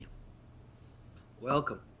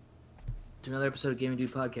Welcome to another episode of Gaming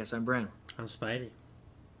Dude Podcast. I'm Bren. I'm Spidey.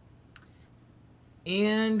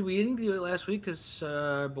 And we didn't do it last week because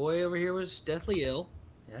our boy over here was deathly ill.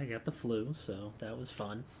 Yeah, I got the flu, so that was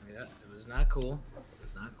fun. Yeah, it was not cool. It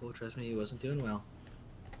was not cool. Trust me, he wasn't doing well.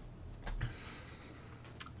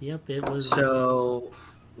 Yep, it was. So,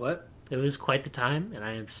 what? It was quite the time, and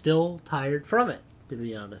I am still tired from it, to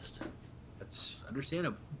be honest. That's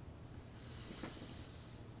understandable.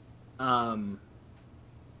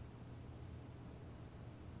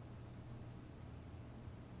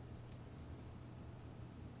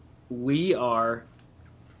 We are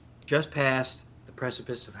just past the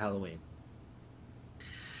precipice of Halloween.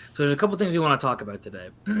 So there's a couple things we want to talk about today.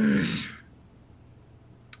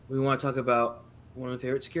 We want to talk about one of the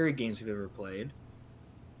favorite scary games we've ever played.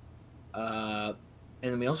 And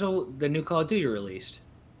then we also, the new Call of Duty released.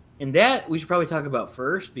 And that we should probably talk about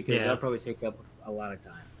first because that'll probably take up a lot of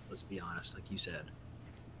time, let's be honest, like you said.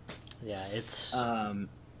 Yeah, it's...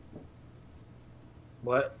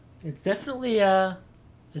 What? It's definitely,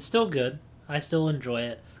 it's still good. I still enjoy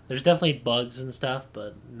it. There's definitely bugs and stuff,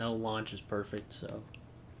 but no launch is perfect, so...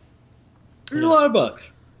 There's a lot of bugs.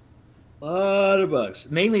 A lot of bugs.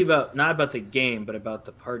 Mainly not about the game, but about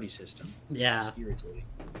the party system. Yeah. It's irritating.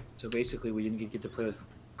 So basically, we didn't get to play with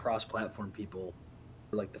cross-platform people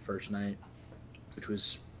for like the first night, which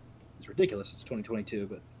it's ridiculous. It's 2022,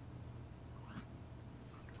 but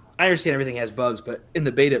I understand everything has bugs, but in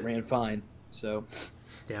the beta it ran fine. So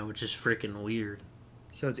yeah, which is freaking weird.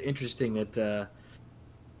 So it's interesting that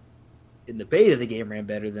in the beta the game ran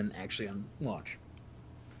better than actually on launch.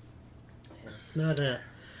 Yeah, it's not a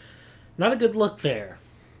good look there.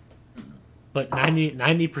 But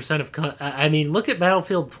 90% of... I mean, look at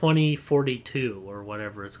Battlefield 2042, or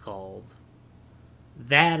whatever it's called.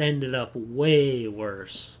 That ended up way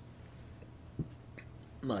worse.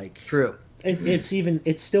 Like... True.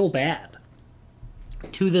 It's still bad.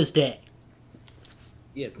 To this day.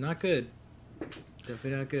 Yeah, it's not good.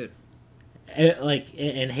 Definitely not good.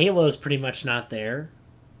 And Halo's pretty much not there.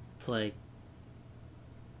 It's like...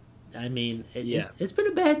 I mean, it's been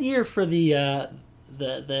a bad year for the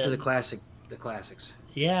classics.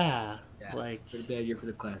 Yeah. Like, it's been a bad year for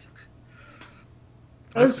the classics.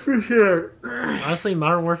 That's for sure. Honestly,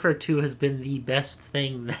 Modern Warfare 2 has been the best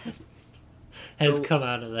thing that has come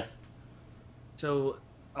out of that. So,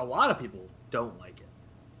 a lot of people don't like it,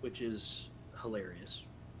 which is hilarious.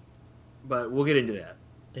 But we'll get into that.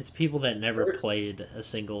 It's people that never played a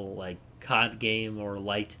single, like, COD game or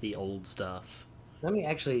liked the old stuff. I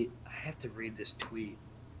have to read this tweet.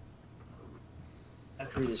 I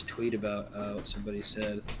have to read this tweet about what somebody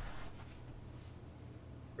said.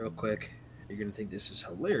 Real quick. You're going to think this is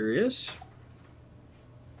hilarious.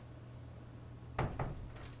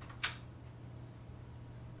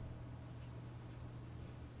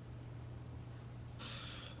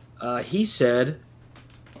 He said...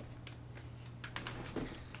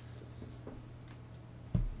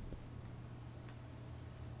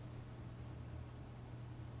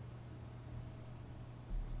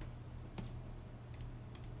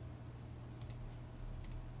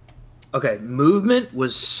 Okay, movement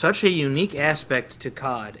was such a unique aspect to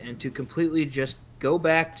COD, and to completely just go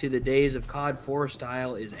back to the days of COD 4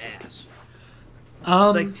 style is ass. It's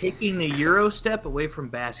like taking the Euro step away from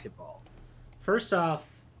basketball. First off,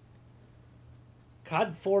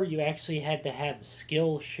 COD 4 you actually had to have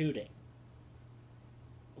skill shooting.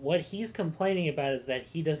 What he's complaining about is that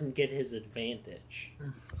he doesn't get his advantage.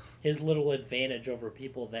 His little advantage over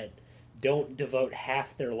people that don't devote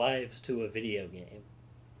half their lives to a video game.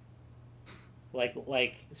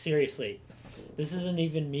 Like seriously, this isn't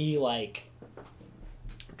even me like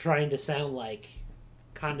trying to sound like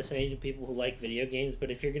condescending to people who like video games, but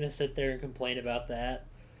if you're gonna sit there and complain about that,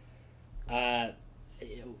 then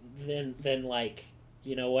like,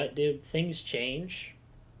 you know what, dude? Things change.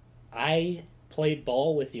 I played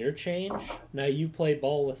ball with your change. Now you play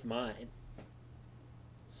ball with mine.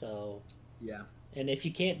 So yeah. And if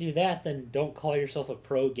you can't do that, then don't call yourself a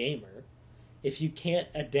pro gamer. If you can't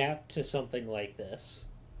adapt to something like this,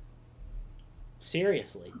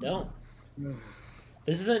 seriously, don't.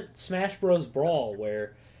 This isn't Smash Bros. Brawl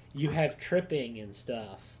where you have tripping and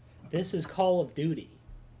stuff. This is Call of Duty.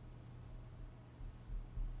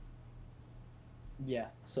 Yeah.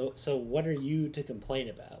 So what are you to complain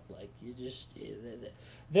about? Like, you just...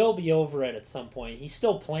 They'll be over it at some point. He's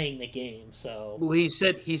still playing the game, so... Well, he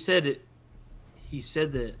said that... He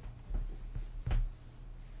said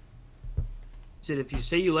if you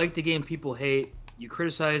say you like the game people hate, you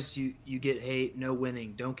criticize, you get hate, no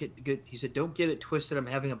winning. Don't get good. He said, don't get it twisted. I'm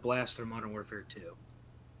having a blast on Modern Warfare 2.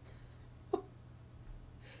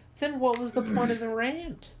 Then what was the point of the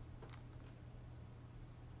rant?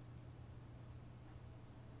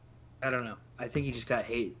 I don't know. I think he just got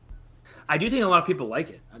hate. I do think a lot of people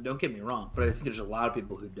like it. Don't get me wrong, but I think there's a lot of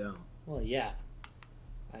people who don't. Well, yeah.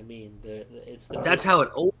 I mean, it's the. That's how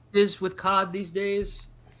it always is with COD these days.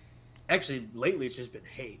 Actually, lately it's just been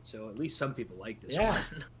hate. So at least some people like this one.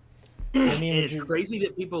 I mean, and it's crazy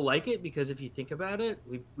that people like it because if you think about it,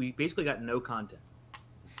 we basically got no content.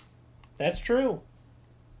 That's true.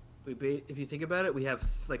 If you think about it, we have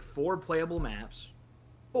like 4 playable maps.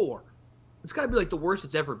 4. It's got to be like the worst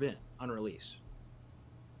it's ever been on release.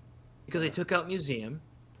 Because they took out Museum,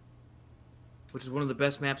 which is one of the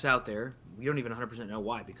best maps out there. We don't even 100% know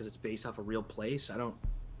why, because it's based off a real place. I don't...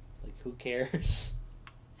 Like, who cares?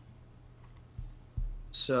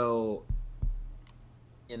 So,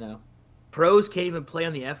 pros can't even play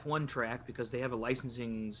on the F1 track because they have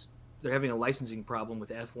they're having a licensing problem with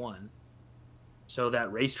F1. So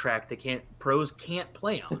that racetrack pros can't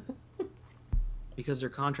play on because they're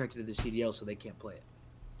contracted to the CDL, so they can't play it.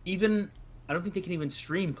 I don't think they can even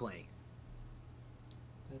stream playing.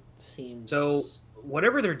 That seems... So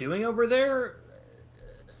whatever they're doing over there,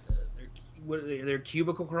 they're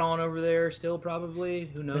cubicle crawling over there still probably.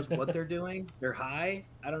 Who knows what they're doing? They're high.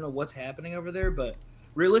 I don't know what's happening over there, but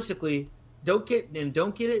realistically, don't get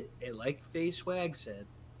it like Phase Swag said.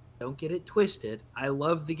 Don't get it twisted. I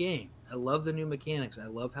love the game. I love the new mechanics. I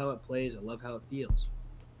love how it plays. I love how it feels.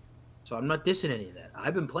 So I'm not dissing any of that.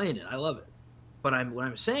 I've been playing it. I love it. But what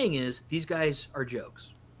I'm saying is these guys are jokes.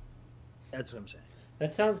 That's what I'm saying.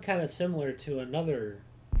 That sounds kind of similar to another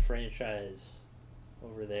franchise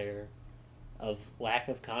over there of lack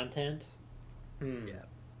of content.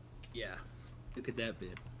 Yeah. Look at that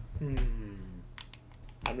bit.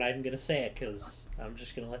 I'm not even going to say it because I'm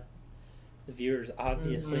just going to let the viewers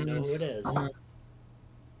obviously know who it is. I'm going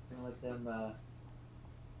to let them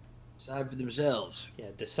decide for themselves. Yeah,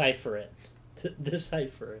 decipher it.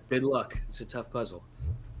 Decipher it. Good luck. It's a tough puzzle.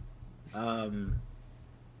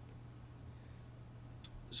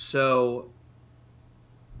 So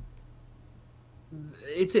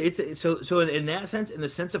so in that sense, in the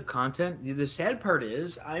sense of content, the sad part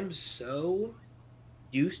is I'm so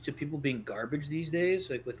used to people being garbage these days,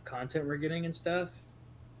 like with content we're getting and stuff,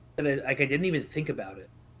 that I didn't even think about it.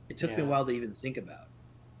 It took me a while to even think about it.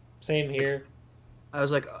 Same here. I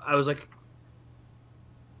was like,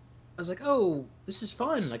 oh, this is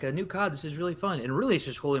fun. Like a new COD, this is really fun. And really, it's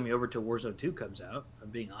just holding me over till Warzone 2 comes out, if I'm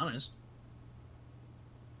being honest.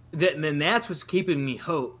 And that's what's giving me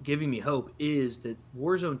hope, is that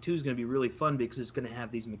Warzone 2 is going to be really fun because it's going to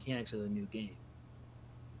have these mechanics of the new game.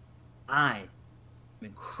 I'm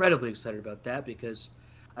incredibly excited about that because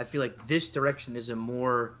I feel like this direction is a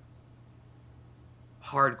more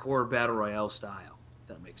hardcore battle royale style, if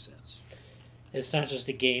that makes sense. It's not just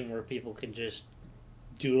a game where people can just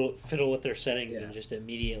fiddle with their settings and just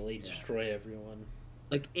immediately destroy everyone.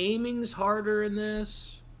 Like, aiming's harder in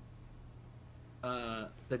this.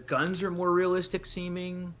 The guns are more realistic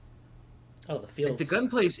seeming. Oh, the feels. Like, the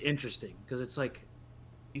gunplay's interesting because it's like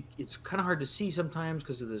it's kind of hard to see sometimes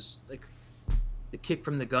because of this, like the kick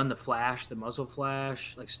from the gun, the flash, the muzzle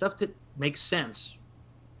flash, like stuff that makes sense.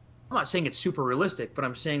 I'm not saying it's super realistic, but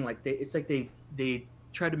I'm saying like they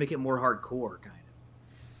tried to make it more hardcore, kind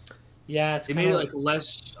of. Yeah, they made it like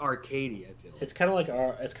less arcadey. I feel it's kind of like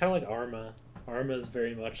Arma. Arma is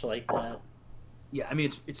very much like that. Yeah, I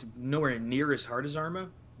mean it's nowhere near as hard as Arma,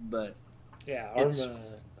 but yeah,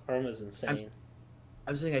 Arma's insane.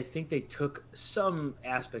 I'm saying I think they took some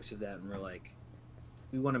aspects of that and were like,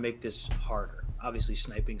 we want to make this harder. Obviously,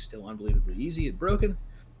 sniping's still unbelievably easy and broken,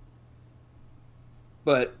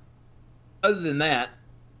 but other than that,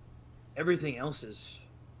 everything else is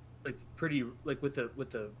like pretty, like with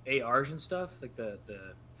the ARs and stuff, like the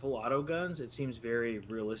full auto guns. It seems very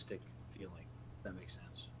realistic feeling. If that makes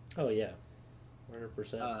sense. Oh yeah,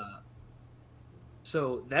 100%.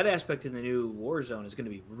 So that aspect in the new Warzone is going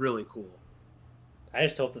to be really cool. I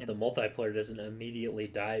just hope that the multiplayer doesn't immediately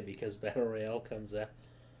die because Battle Royale comes out.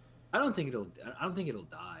 I don't think it'll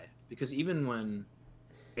die because even when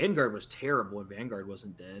Vanguard was terrible and Vanguard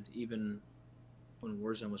wasn't dead, even when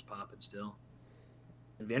Warzone was popping still,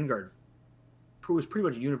 and Vanguard was pretty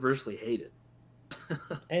much universally hated.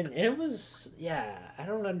 and it was, I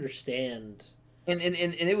don't understand. And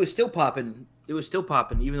it was still popping. It was still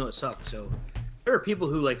popping even though it sucked. So there are people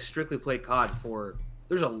who like strictly play COD for.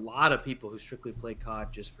 There's a lot of people who strictly play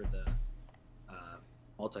COD just for the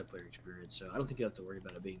multiplayer experience. So I don't think you have to worry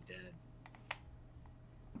about it being dead.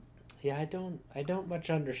 Yeah, I don't much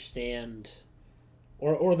understand.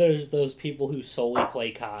 Or there's those people who solely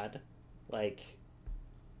play COD, like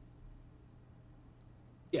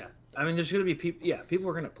Yeah, I mean, there's gonna be people. Yeah, people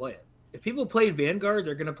are gonna play it. If people played Vanguard,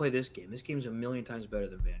 they're gonna play this game. This game's a million times better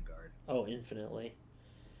than Vanguard. Oh, infinitely.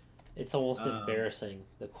 It's almost Um, embarrassing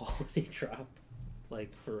the quality drop,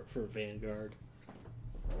 like for Vanguard.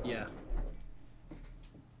 yeah.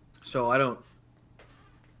 So I don't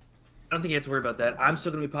think you have to worry about that. I'm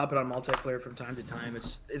still gonna be popping on multiplayer from time to time.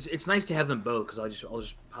 It's nice to have them both because I'll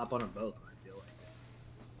just pop on them both when I feel like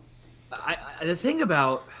it. The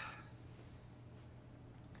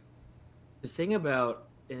thing about,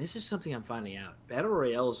 and this is something I'm finding out, battle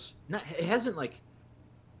royales it hasn't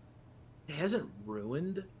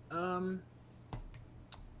ruined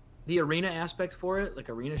the arena aspect for it, like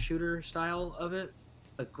arena shooter style of it,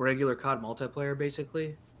 like regular COD multiplayer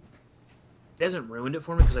basically. It hasn't ruined it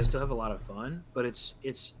for me because I still have a lot of fun, but it's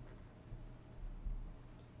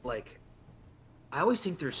like I always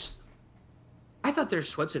think I thought there's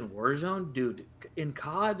sweats in Warzone, dude. In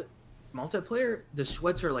COD multiplayer, the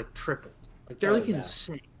sweats are like tripled. Like they're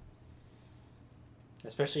insane.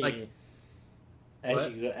 Especially like,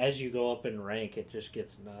 as you go up in rank, it just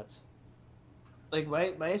gets nuts. Like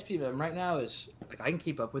my SPM right now is like I can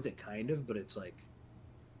keep up with it kind of, but it's like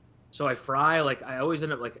so I fry like I always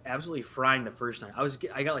end up like absolutely frying the first night.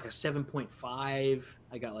 I got like a 7.5.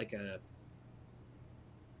 I got like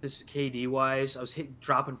this KD wise. I was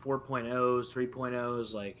dropping 4.0s,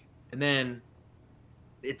 3.0s, like, and then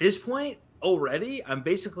at this point already, I'm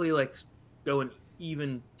basically like going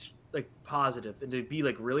even like positive, and to be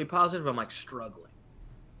like really positive, I'm like struggling.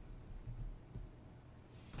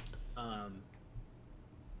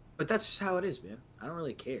 But that's just how it is, man. I don't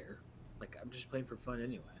really care. Like I'm just playing for fun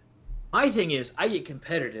anyway. My thing is I get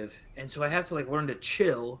competitive, and so I have to like learn to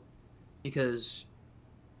chill because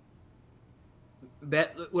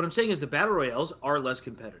what I'm saying is the battle royales are less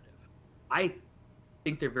competitive. I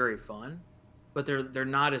think they're very fun, but they're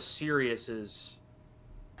not as serious as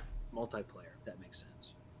multiplayer, if that makes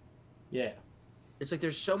sense. Yeah. It's like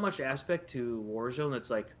there's so much aspect to Warzone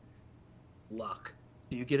that's like luck.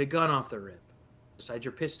 Do you get a gun off the rip besides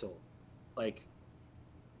your pistol? Like,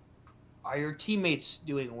 are your teammates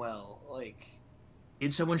doing well? Like,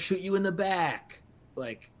 did someone shoot you in the back?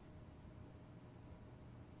 Like,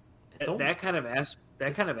 that kind of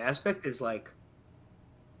aspect is like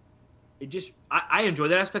it just I enjoy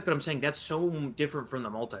that aspect, but I'm saying that's so different from the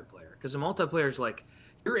multiplayer because the multiplayer is like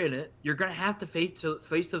you're in it, you're gonna have to face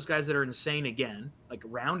those guys that are insane again, like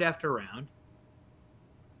round after round.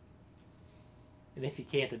 And if you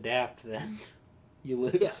can't adapt, then you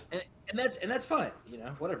lose. Yeah, and that's fine. You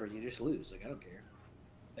know, whatever. You just lose. Like I don't care.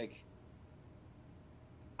 Like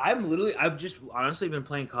I've just honestly been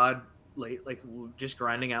playing COD late, like just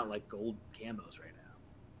grinding out like gold camos right now.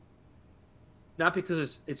 Not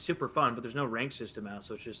because it's super fun, but there's no rank system out,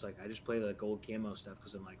 so it's just like I just play the gold camo stuff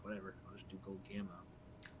because I'm like whatever. I'll just do gold camo.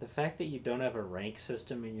 The fact that you don't have a rank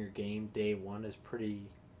system in your game day one is pretty.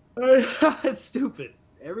 It's stupid.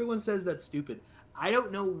 Everyone says that's stupid. I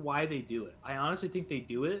don't know why they do it. I honestly think they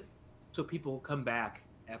do it so people come back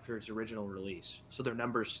after its original release. So they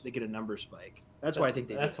get a number spike. That's why I think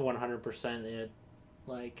that's 100% it.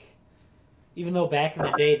 Like, even though back in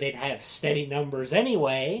the day they'd have steady numbers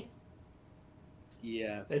anyway.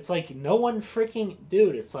 Yeah. It's like no one freaking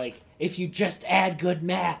dude. It's like if you just add good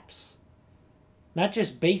maps, not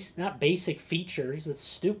basic features. It's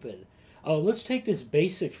stupid. Oh, let's take this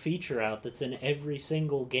basic feature out that's in every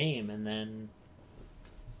single game, and then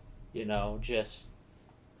just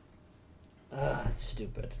it's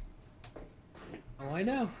stupid. Oh, I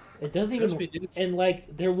know. It doesn't even, and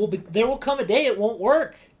like there will come a day it won't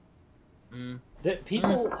work. That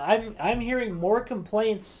people, I'm hearing more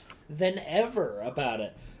complaints than ever about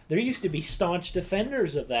it. There used to be staunch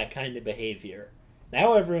defenders of that kind of behavior.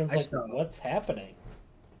 Now everyone's what's happening?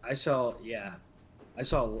 So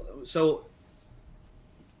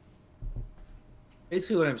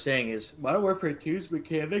basically what I'm saying is Modern Warfare 2's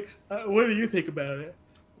mechanics, what do you think about it?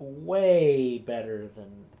 Way better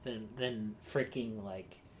than freaking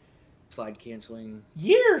like slide canceling.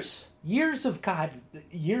 Years of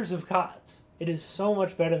CODs. It is so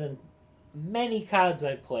much better than many CODs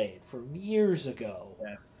I played from years ago.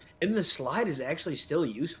 Yeah. And the slide is actually still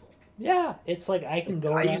useful. Yeah, it's like I can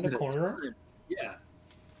go around the corner. Yeah.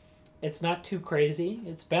 It's not too crazy.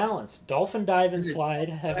 It's balanced. Dolphin dive and slide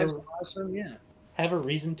have a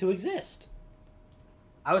reason to exist.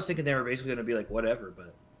 I was thinking they were basically going to be like whatever,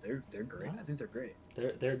 but they're great. I think they're great.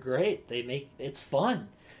 They're great. It's fun.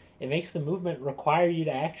 It makes the movement require you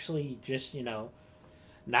to actually just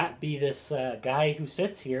not be this guy who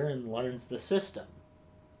sits here and learns the system.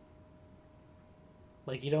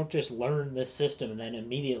 Like you don't just learn this system and then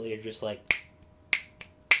immediately you're just like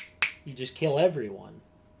you just kill everyone.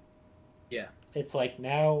 Yeah. It's like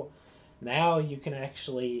now you can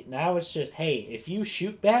actually, now it's just, hey, if you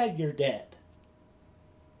shoot bad, you're dead.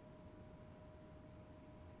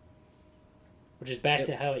 Which is back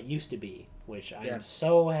to how it used to be, which I'm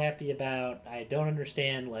so happy about. I don't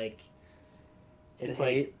understand, like, it's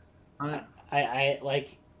like, I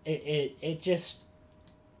like, it just,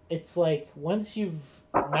 it's like, once you've,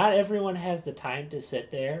 not everyone has the time to sit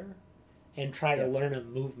there and try to learn a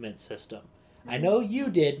movement system. Mm-hmm. I know you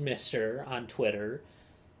did, Mr. on Twitter,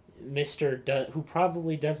 who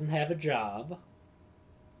probably doesn't have a job,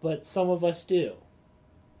 but some of us do.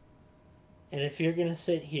 And if you're going to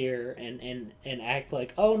sit here and act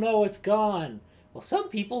like, oh no, it's gone. Well, some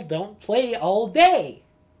people don't play all day.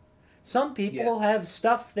 Some people have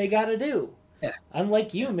stuff they got to do. Yeah.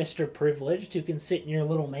 Unlike you, Mr. Privileged, who can sit in your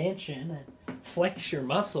little mansion and flex your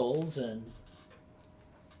muscles and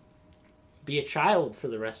be a child for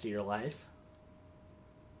the rest of your life.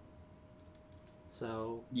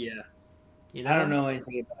 So... yeah. You know? I don't know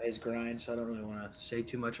anything about his grind, so I don't really want to say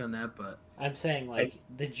too much on that, but... I'm saying, like,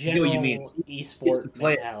 the general esport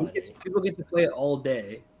mentality. People get to play it all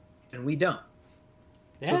day, and we don't.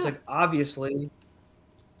 Yeah. So it's like, obviously...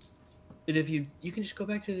 And if you can just go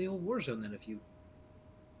back to the old Warzone then if you...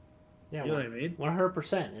 Yeah, you know what I mean?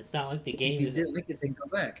 100%. It's not like the game is... If you didn't like it, then go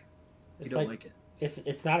back. If you don't like it. If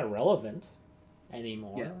it's not irrelevant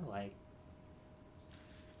anymore, like...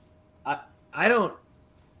 I don't...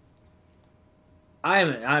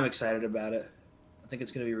 I'm excited about it. I think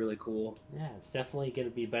it's going to be really cool. Yeah, it's definitely going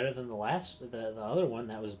to be better than the other one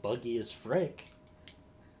that was buggy as frick.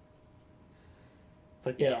 It's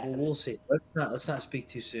like we'll see. Let's not speak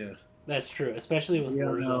too soon. That's true, especially with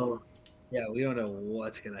Warzone. Yeah, we don't know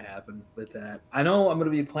what's going to happen with that. I know I'm going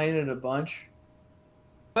to be playing it a bunch,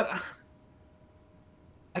 but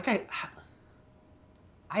like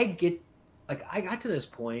I get, like, I got to this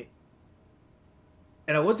point,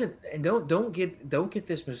 and I wasn't. And don't get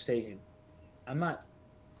this mistaken. I'm not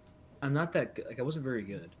that good. Like, I wasn't very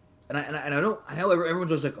good. And I don't. I know everyone's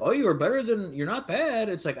just like, oh, you were better than. You're not bad.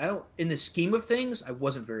 It's like, I don't. In the scheme of things, I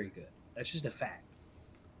wasn't very good. That's just a fact.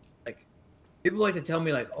 Like, people like to tell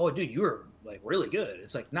me like, oh, dude, you were like really good.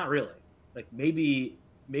 It's like, not really. Like, maybe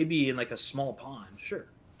in like a small pond, sure.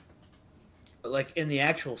 But like in the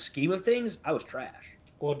actual scheme of things, I was trash.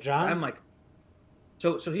 Well, John, I'm like,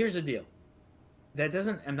 so here's the deal. That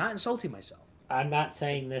doesn't. I'm not insulting myself. I'm not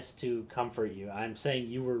saying this to comfort you. I'm saying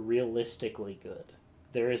you were realistically good.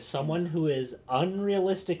 There is someone who is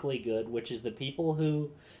unrealistically good, which is the people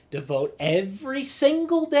who devote every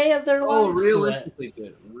single day of their lives to it. Oh, realistically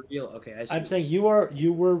good. Okay, I'm saying you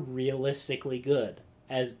were realistically good.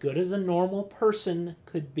 As good as a normal person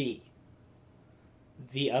could be.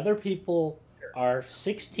 The other people are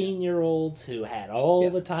 16-year-olds who had all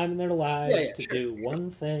the time in their lives to do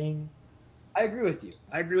one thing. I agree with you.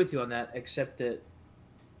 I agree with you on that, except that,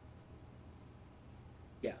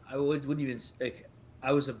 I wouldn't even, like,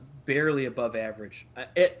 I was barely above average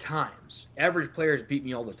at times. Average players beat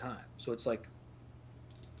me all the time. So it's like,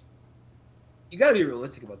 you got to be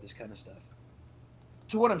realistic about this kind of stuff.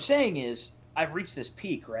 So what I'm saying is, I've reached this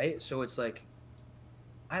peak, right? So it's like,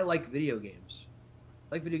 I like video games.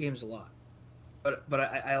 I like video games a lot. But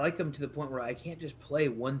I like them to the point where I can't just play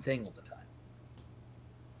one thing all the time.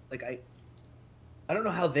 Like, I don't know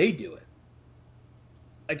how they do it.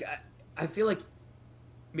 Like, I feel like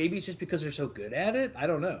maybe it's just because they're so good at it. I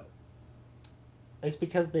don't know. It's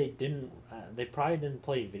because they probably didn't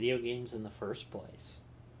play video games in the first place,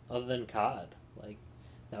 other than COD. Like,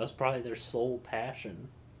 that was probably their sole passion.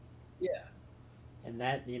 Yeah. And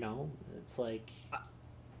that, it's like...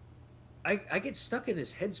 I get stuck in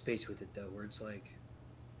this headspace with it, though, where it's like,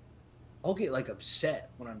 I'll get, like,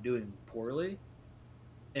 upset when I'm doing poorly.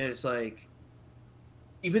 And it's like,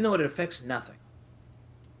 even though it affects nothing.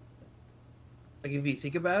 Like, if you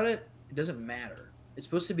think about it, it doesn't matter. It's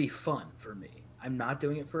supposed to be fun for me. I'm not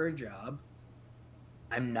doing it for a job.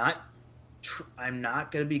 I'm not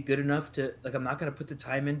going to be good enough to, like, I'm not going to put the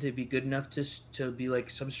time in to be good enough to be,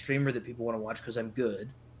 like, some streamer that people want to watch because I'm good.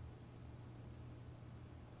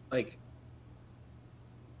 Like,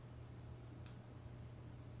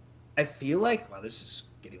 I feel like, wow, this is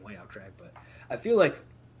getting way off track, but I feel like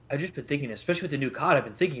I've just been thinking, especially with the new COD, I've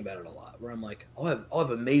been thinking about it a lot, where I'm like, I'll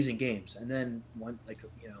have amazing games, and then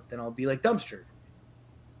then I'll be like dumpstered.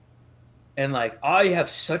 And like, I have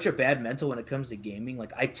such a bad mental when it comes to gaming,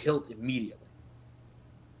 like I tilt immediately.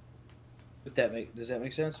 Does that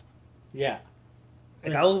make sense? Yeah.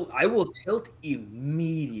 Like I will tilt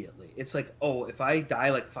immediately. It's like, oh, if I die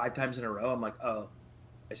like 5 times in a row, I'm like, oh,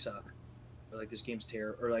 I suck. Or like, this game's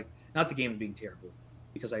terrible. Or like, not the game being terrible.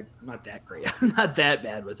 because I'm not that great. I'm not that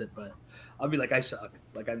bad with it, but I'll be like, I suck.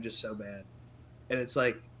 Like, I'm just so bad. And it's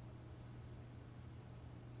like,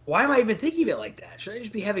 why am I even thinking of it like that? Should I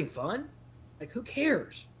just be having fun? Like, who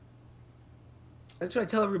cares? That's what I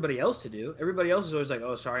tell everybody else to do. Everybody else is always like,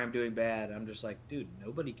 oh, sorry, I'm doing bad. I'm just like, dude,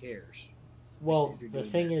 nobody cares. Well, the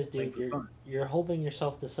thing is, dude, you're holding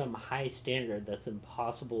yourself to some high standard that's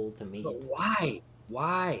impossible to meet. But why?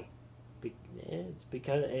 Why? It's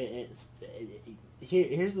because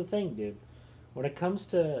here's the thing, dude. When it comes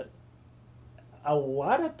to a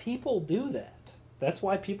lot of people do that. That's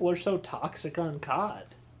why people are so toxic on COD.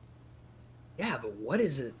 Yeah, but what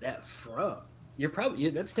is it that from? You're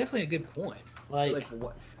probably that's definitely a good point. Like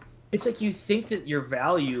what? It's like you think that your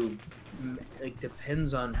value like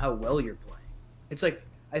depends on how well you're playing. It's like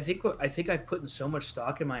I think I've put in so much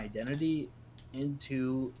stock in my identity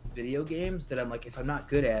into video games that I'm like, if I'm not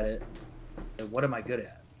good at it, then what am I good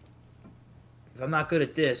at? If I'm not good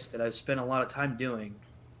at this that I've spent a lot of time doing,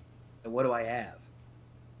 then what do I have?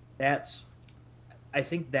 I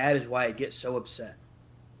think that is why I get so upset.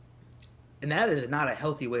 And that is not a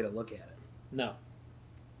healthy way to look at it. No.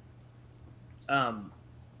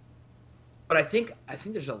 But I think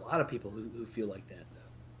there's a lot of people who feel like that, though.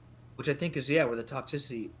 Which I think is, where the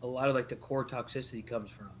toxicity, a lot of like the core toxicity comes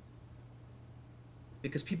from.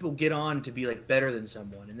 Because people get on to be like better than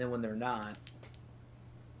someone, and then when they're not,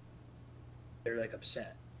 they're like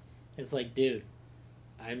upset. It's like, dude,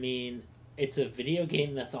 I mean, it's a video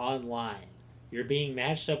game that's online. You're being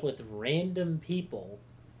matched up with random people,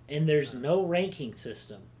 and there's no ranking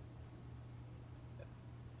system.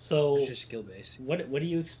 So it's just skill based. What do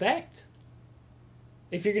you expect?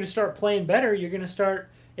 If you're gonna start playing better, you're gonna start.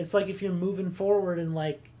 It's like if you're moving forward in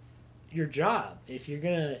like your job. If you're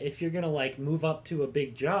gonna like move up to a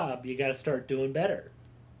big job, you got to start doing better.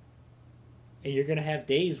 And you're gonna have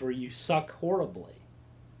days where you suck horribly.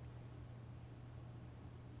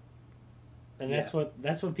 And that's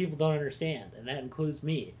what people don't understand, and that includes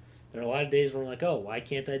me. There are a lot of days where I'm like, oh, why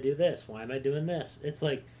can't I do this? Why am I doing this? It's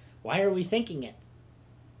like, why are we thinking it?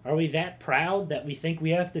 Are we that proud that we think we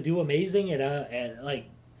have to do amazing at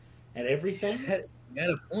everything? You got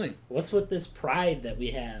a point. What's with this pride that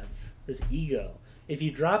we have? This ego. If you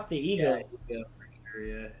drop the ego, for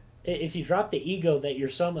sure, if you drop the ego that you're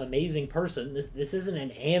some amazing person, this isn't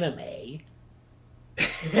an anime.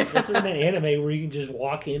 This isn't an anime where you can just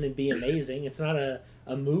walk in and be amazing. It's not a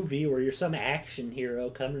movie where you're some action hero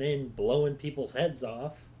coming in blowing people's heads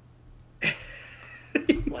off.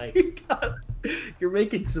 Like, you're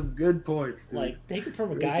making some good points, dude. Like, take it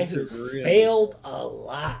from a guy who's failed a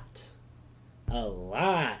lot. A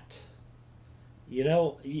lot. You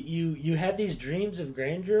know, you have these dreams of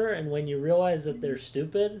grandeur, and when you realize that they're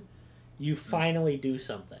stupid, you finally do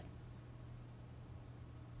something.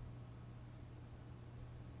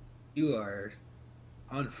 You are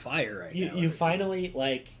on fire right now. You finally,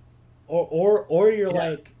 like, or you're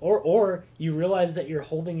like, or you realize that you're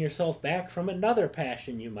holding yourself back from another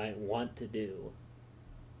passion you might want to do.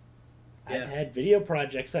 I've had video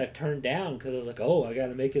projects I've turned down because I was like, oh, I got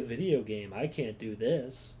to make a video game. I can't do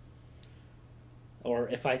this. Or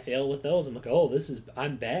if I fail with those, I'm like, oh,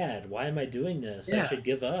 I'm bad. Why am I doing this? I should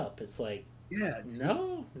give up. It's like,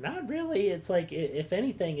 no, not really. It's like, if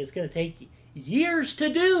anything, it's going to take years to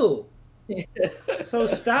do. So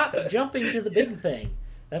stop jumping to the big thing.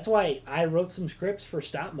 That's why I wrote some scripts for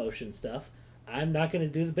stop motion stuff. I'm not going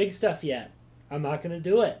to do the big stuff yet. I'm not going to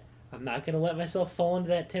do it. I'm not going to let myself fall into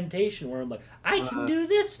that temptation where I'm like, I can do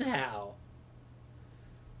this now.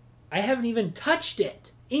 I haven't even touched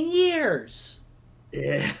it in years.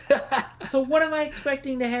 Yeah. So what am I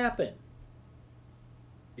expecting to happen?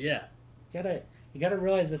 Yeah. You gotta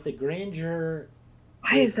realize that the grandeur.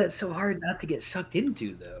 Why is that so hard not to get sucked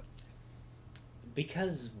into, though?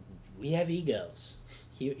 Because we have egos.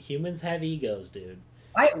 Humans have egos, dude.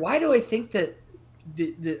 Why do I think that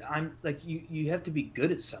I'm like you have to be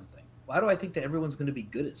good at something? Why do I think that everyone's going to be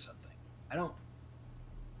good at something? I don't.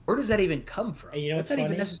 Where does that even come from? And you know, that's not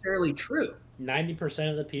even necessarily true. 90%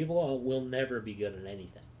 of the people will never be good at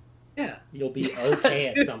anything. Yeah. You'll be okay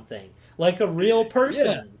at something. Like a real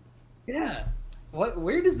person. Yeah.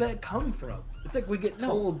 Where does that come from? It's like we get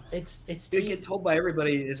told. We get told by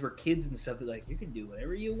everybody as we're kids and stuff that like you can do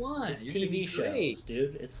whatever you want. It's TV shows,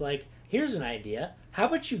 dude. It's like, here's an idea. How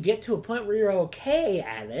about you get to a point where you're okay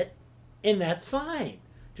at it, and that's fine.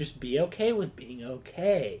 Just be okay with being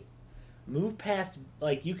okay. Move past,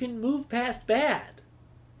 like, you can move past bad,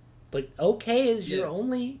 but okay is your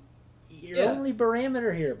only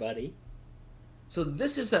parameter here, buddy. So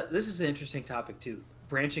this is an interesting topic too.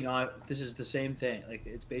 Branching on, this is the same thing. Like,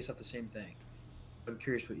 it's based off the same thing. I'm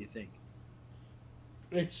curious what you think.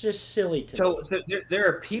 It's just silly to me. So there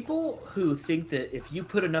are people who think that if you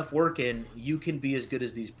put enough work in, you can be as good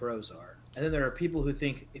as these pros are, and then there are people who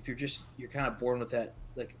think if you're kind of born with that,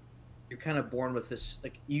 like you're kind of born with this,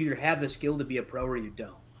 like you either have the skill to be a pro or you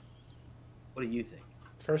don't. What do you think?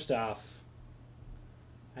 First off,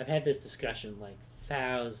 I've had this discussion like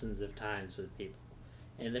thousands of times with people.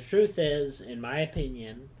 And the truth is, in my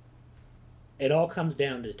opinion, it all comes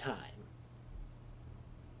down to time.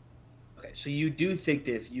 Okay, so you do think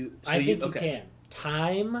that if you... So I think you okay. can.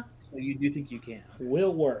 Time So you do think you can.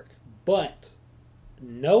 will work. But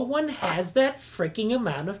no one has that freaking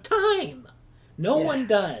amount of time. No one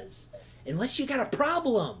does. Unless you got a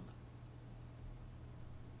problem.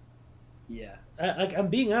 Yeah. Like, I'm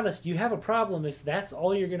being honest, you have a problem if that's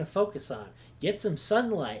all you're going to focus on. Get some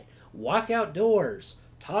sunlight. Walk outdoors.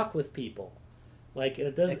 Talk with people. Like,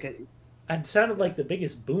 it doesn't... Okay. I sounded like the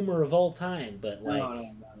biggest boomer of all time, but like...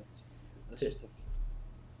 No. That's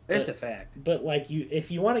just a fact. But like, if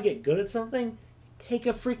you want to get good at something, take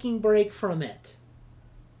a freaking break from it.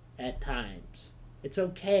 At times. It's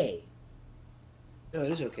okay. No,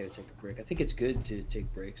 it is okay to take a break. I think it's good to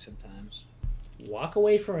take breaks sometimes. Walk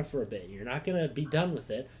away from it for a bit. You're not going to be done with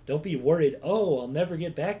it. Don't be worried, oh, I'll never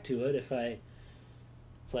get back to it if I...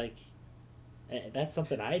 It's like, that's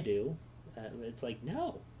something I do. It's like,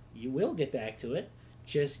 no, you will get back to it.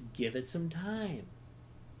 Just give it some time.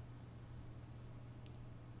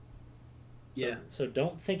 Yeah. So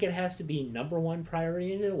don't think it has to be number one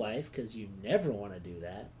priority in your life, because you never want to do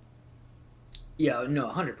that. Yeah, no,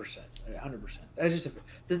 100%. 100%. That's just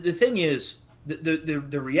the thing is,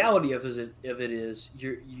 the reality of it is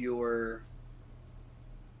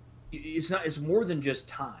it's more than just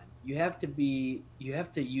time. You have to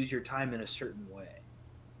use your time in a certain way.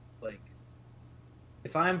 Like,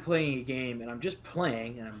 if I'm playing a game and I'm just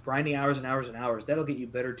playing and I'm grinding hours and hours and hours, that'll get you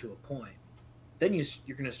better to a point. Then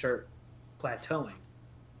you're going to start plateauing.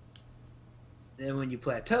 And then when you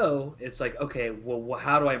plateau, it's like, okay, well,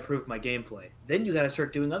 how do I improve my gameplay? Then you got to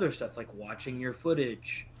start doing other stuff like watching your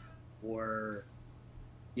footage, or,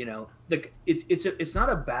 like it's not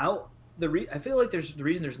about I feel like the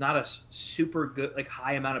reason there's not a super good, like,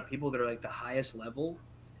 high amount of people that are like the highest level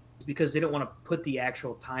is because they don't want to put the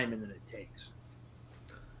actual time in that it takes.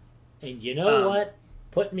 And you know what?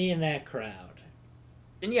 Put me in that crowd.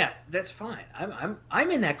 And yeah, that's fine.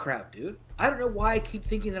 I'm in that crowd, dude. I don't know why I keep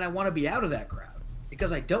thinking that I want to be out of that crowd,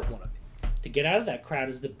 because I don't want to be. To get out of that crowd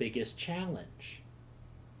is the biggest challenge.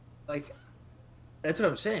 Like, that's what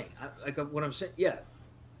I'm saying. What I'm saying, yeah.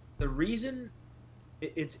 The reason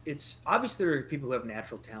it's obviously there are people who have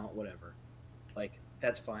natural talent, whatever. Like,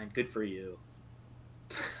 that's fine. Good for you.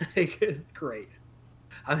 Great.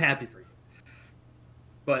 I'm happy for you.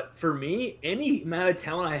 But for me, any amount of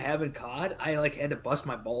talent I have in COD, I had to bust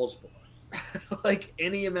my balls for. Like,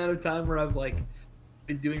 any amount of time where I've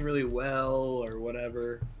been doing really well or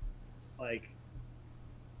whatever, I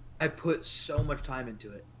put so much time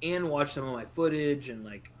into it and watched some of my footage and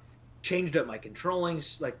changed up my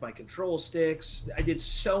my control sticks. I did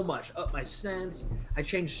so much, up my sense. I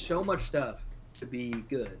changed so much stuff to be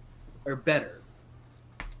good or better.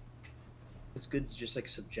 It's good. It's just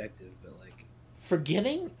subjective, but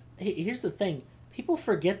forgetting. Here's the thing: people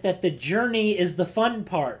forget that the journey is the fun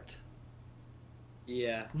part.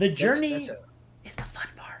 Yeah, the journey is the fun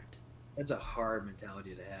part. That's a hard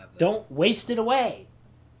mentality to have, though. Don't waste it away.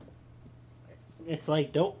 It's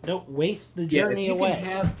like don't waste the journey away. You can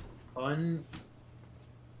have fun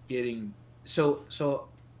getting so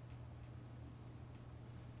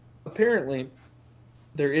apparently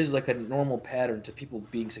there is a normal pattern to people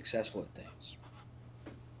being successful at things.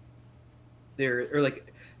 Or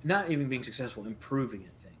not even being successful, improving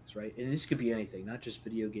at things, right? And this could be anything, not just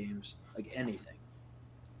video games, anything.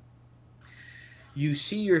 You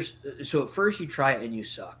see so at first you try it and you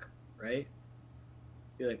suck, right?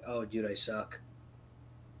 You're like, oh, dude, I suck.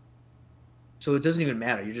 So it doesn't even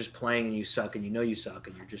matter. You're just playing and you suck, and you suck,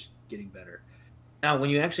 and you're just getting better. Now,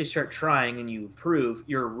 when you actually start trying and you improve,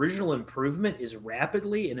 your original improvement is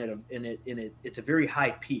rapidly, and it's a very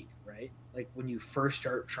high peak, right? Like when you first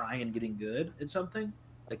start trying and getting good at something,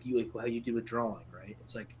 like how you did with drawing, right?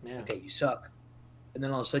 It's okay, you suck, and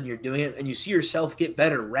then all of a sudden you're doing it, and you see yourself get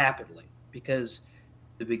better rapidly, because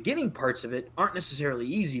the beginning parts of it aren't necessarily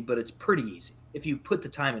easy, but it's pretty easy if you put the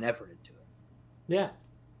time and effort into it. Yeah.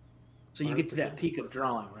 So you 100%. Get to that peak of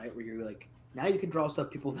drawing, right, where you're now you can draw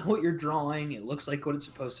stuff. People know what you're drawing. It looks like what it's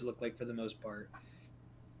supposed to look like for the most part.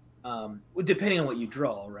 Depending on what you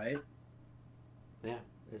draw, right? Yeah,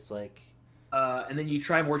 it's and then you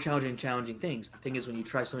try more challenging things. The thing is, when you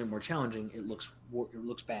try something more challenging, it looks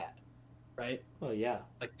bad, right? Oh yeah.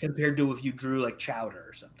 Like compared to if you drew like Chowder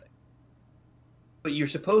or something. But you're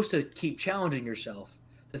supposed to keep challenging yourself.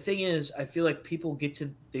 The thing is, I feel like people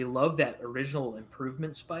they love that original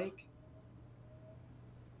improvement spike,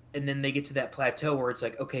 and then they get to that plateau where it's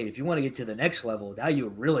like, okay, if you want to get to the next level, now you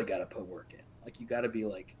really got to put work in. Like you got to be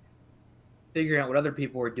like figuring out what other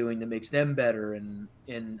people are doing that makes them better, and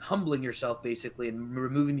humbling yourself basically, and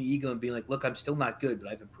removing the ego and being like, look, I'm still not good,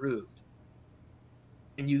 but I've improved.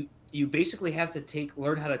 And you basically have to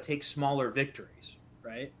learn how to take smaller victories,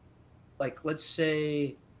 right? Like let's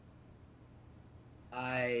say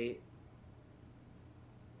I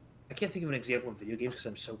I can't think of an example in video games because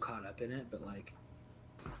I'm so caught up in it, but like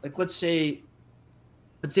let's say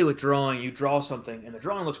with drawing, you draw something and the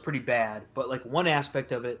drawing looks pretty bad, but like one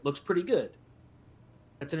aspect of it looks pretty good.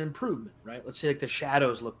 That's an improvement, right? Let's say like the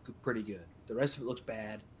shadows look pretty good. The rest of it looks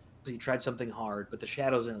bad. So you tried something hard, but the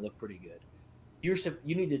shadows in it look pretty good. You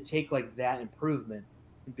need to take like that improvement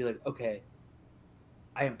and be like, okay,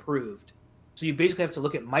 I improved. So you basically have to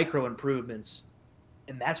look at micro improvements,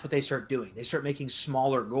 and that's what they start doing. They start making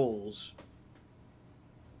smaller goals,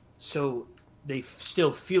 so they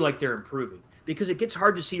still feel like they're improving. Because it gets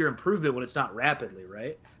hard to see your improvement when it's not rapidly,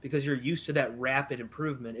 right? Because you're used to that rapid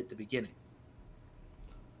improvement at the beginning.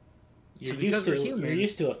 You're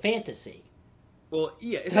used to a fantasy. Well,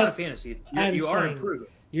 yeah, it's not a fantasy. You are improving.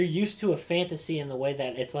 You're used to a fantasy in the way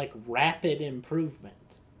that it's like rapid improvement.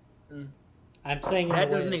 Mm. I'm saying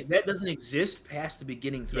that doesn't exist past the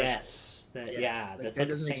beginning threshold. Yes, that's like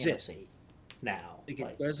a fantasy now.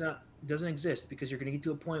 It doesn't exist because you're going to get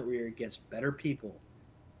to a point where you're against better people.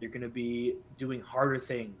 You're going to be doing harder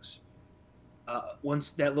things.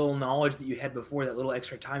 Once that little knowledge that you had before, that little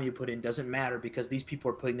extra time you put in doesn't matter because these people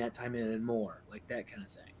are putting that time in and more, like that kind of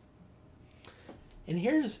thing. And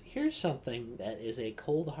here's something that is a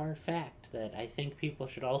cold hard fact that I think people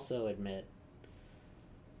should also admit.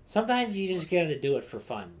 Sometimes you just gotta do it for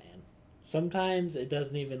fun, man. Sometimes it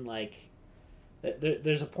doesn't even like.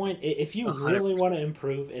 There's a point. If you 100%. Really want to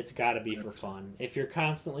improve, it's got to be for fun. If you're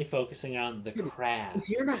constantly focusing on the craft, if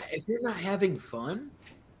you're not having fun,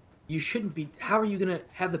 you shouldn't be. How are you gonna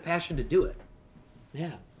have the passion to do it?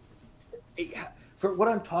 Yeah. For what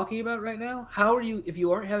I'm talking about right now, how are you? If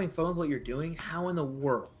you aren't having fun with what you're doing, how in the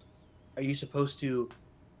world are you supposed to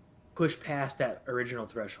push past that original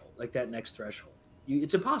threshold, like that next threshold?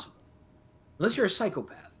 It's impossible, unless you're a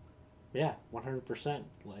psychopath. Yeah, 100%.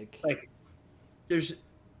 Like.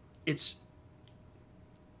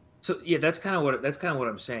 So yeah, that's kind of what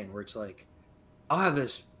I'm saying. Where it's like, I'll have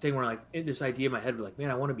this thing where like this idea in my head, like,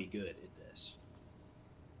 man, I want to be good at this,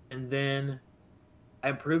 and then I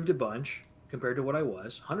improved a bunch compared to what I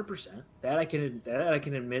was, 100%. That I can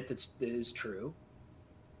admit that is true.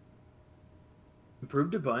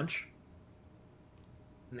 Improved a bunch.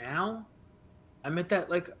 Now, I'm at that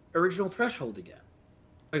like original threshold again.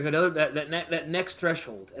 Like that next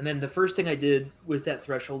threshold, and then the first thing I did with that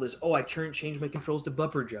threshold is, I changed my controls to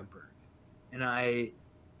bumper jumper, and I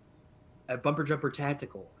bumper jumper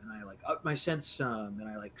tactical, and I like upped my sense some, and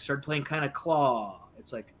I like started playing kind of claw.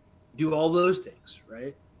 It's like do all those things,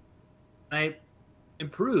 right? And I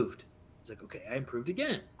improved. It's like, okay, I improved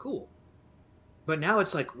again, cool. But now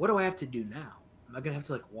it's like, what do I have to do now? Am I gonna have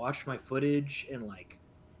to like watch my footage and like?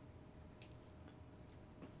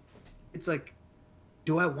 It's like,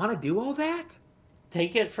 do I want to do all that?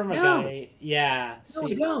 Take it from a guy. Yeah. No,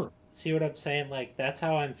 I don't. See what I'm saying? Like, that's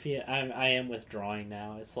how I am with drawing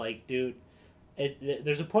now. It's like, dude,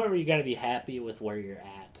 there's a point where you got to be happy with where you're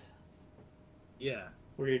at. Yeah.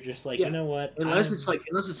 Where you're just like, you know what? Unless it's like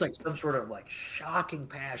some sort of like shocking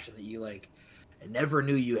passion that you like I never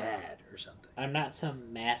knew you had or something. I'm not some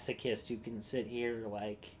masochist who can sit here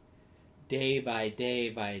like day by day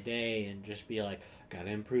by day and just be like, gotta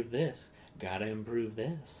improve this.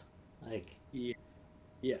 Like, yeah.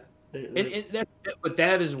 But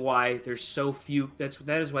that is why there's so few.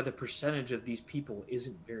 That is why the percentage of these people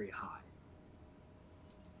isn't very high,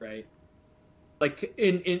 right? Like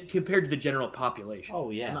in compared to the general population. Oh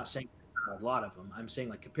yeah. I'm not saying a lot of them. I'm saying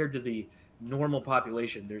like compared to the normal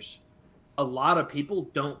population, there's a lot of people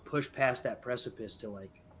don't push past that precipice to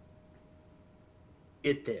like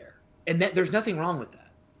get there, and that there's nothing wrong with that.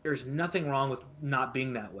 There's nothing wrong with not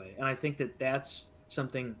being that way. And I think that that's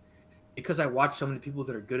something, because I watch so many people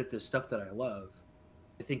that are good at this stuff that I love,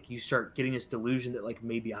 I think you start getting this delusion that like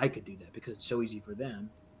maybe I could do that because it's so easy for them.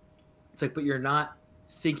 It's like, but you're not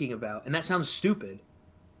thinking about, and that sounds stupid,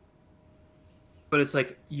 but it's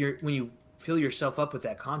like when you fill yourself up with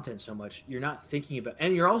that content so much, you're not thinking about,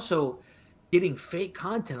 and you're also getting fake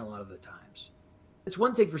content a lot of the times. It's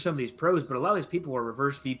one thing for some of these pros, but a lot of these people are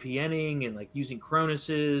reverse VPNing and like using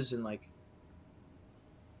Chronuses and like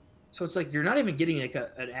So it's like you're not even getting like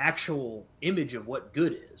an actual image of what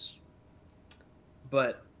good is.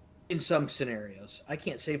 But in some scenarios, I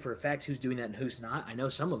can't say for a fact who's doing that and who's not. I know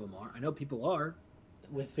some of them are. I know people are.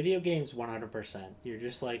 With video games, 100%. You're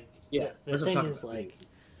just like, Yeah. The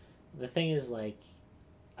thing is like,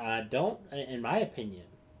 don't, in my opinion,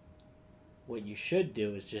 what you should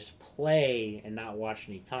do is just play and not watch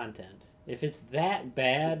any content. If it's that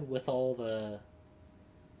bad with all the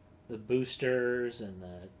boosters and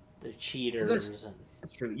the cheaters,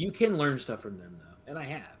 that's true. You can learn stuff from them though, and I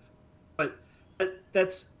have. But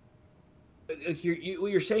that's what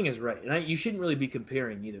you're saying is right, and you shouldn't really be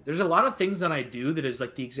comparing either. There's a lot of things that I do that is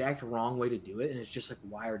like the exact wrong way to do it, and it's just like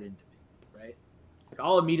wired into me, right? Like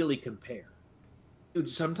I'll immediately compare. Dude,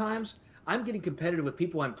 sometimes I'm getting competitive with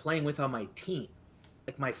people I'm playing with on my team,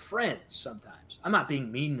 like my friends. Sometimes I'm not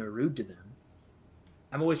being mean or rude to them.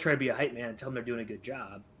 I'm always trying to be a hype man and tell them they're doing a good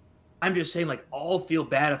job. I'm just saying, like, I'll feel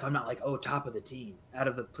bad if I'm not like, oh, top of the team out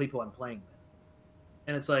of the people I'm playing with,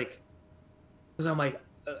 and it's like, because I'm like,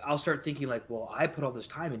 I'll start thinking like, well, I put all this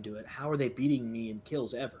time into it. How are they beating me in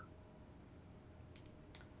kills ever?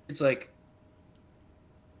 It's like,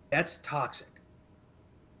 that's toxic.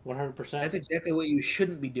 100%. That's exactly what you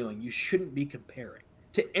shouldn't be doing. You shouldn't be comparing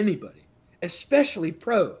to anybody, especially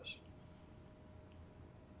pros.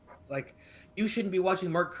 Like, you shouldn't be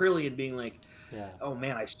watching Mark Curley and being like, oh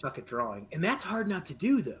man, I suck at drawing. And that's hard not to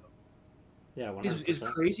do, though. Yeah, 100%. As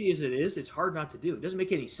crazy as it is, it's hard not to do. It doesn't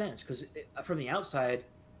make any sense because from the outside,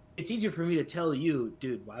 it's easier for me to tell you,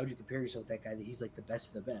 dude, why would you compare yourself to that guy that he's like the best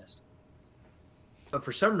of the best? But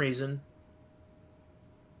for some reason,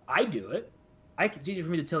 I do it. It's easier for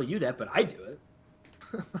me to tell you that, but I do it.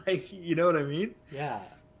 Like, you know what I mean? Yeah.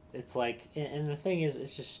 It's like, and the thing is,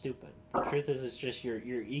 it's just stupid. The truth is, it's just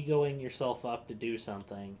you're egoing yourself up to do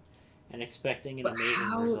something and expecting an amazing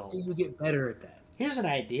result. How do you get better at that? Here's an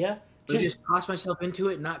idea. Just toss myself into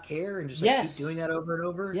it and not care and just like, keep doing that over and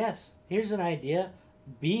over? Yes. Here's an idea.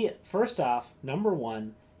 First off, number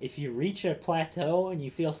one, if you reach a plateau and you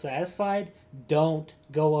feel satisfied, don't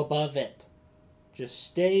go above it. Just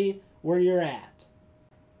stay where you're at.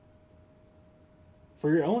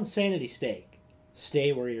 For your own sanity's sake,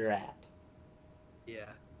 stay where you're at. Yeah.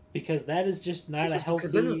 Because that is just not a healthy...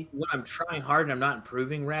 Because then when I'm trying hard and I'm not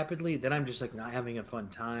improving rapidly, then I'm just like not having a fun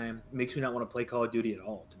time. It makes me not want to play Call of Duty at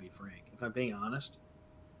all, to be frank. If I'm being honest,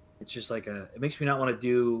 it's just like it makes me not want to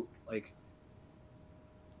do like...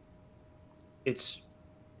 It's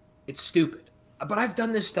stupid. But I've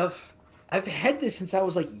done this stuff. I've had this since I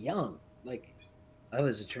was like young. Like I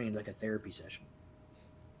was trained like a therapy session.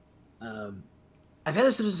 I've had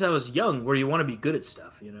this since I was young, where you want to be good at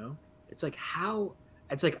stuff. You know, it's like how.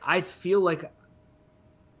 It's like I feel like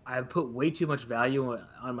I put way too much value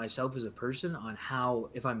on myself as a person on how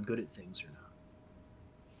if I'm good at things or not,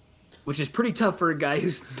 which is pretty tough for a guy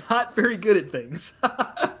who's not very good at things.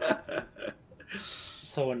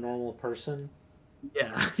 So a normal person.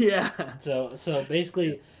 Yeah. So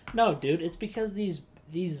basically, no, dude. It's because these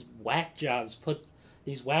whack jobs put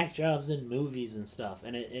these whack jobs in movies and stuff,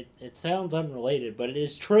 and it sounds unrelated, but it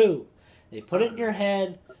is true. They put it in your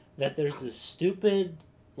head that there's this stupid,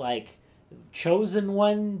 like, chosen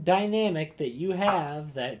one dynamic that you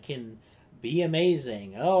have that can be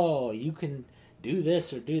amazing. Oh, you can do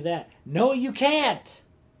this or do that. No, you can't.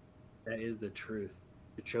 That is the truth.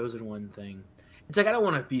 The chosen one thing. It's like I don't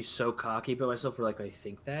want to be so cocky about myself or like I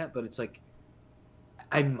think that, but it's like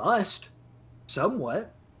I must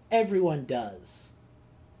somewhat. Everyone does.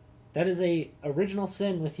 That is a original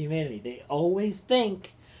sin with humanity. They always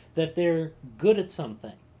think that they're good at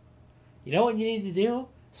something. You know what you need to do?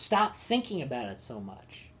 Stop thinking about it so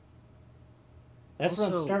much. That's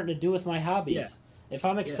what I'm starting to do with my hobbies. Yeah. If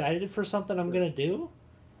I'm excited for something I'm going to do,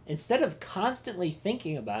 instead of constantly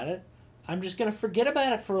thinking about it, I'm just going to forget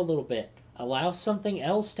about it for a little bit. Allow something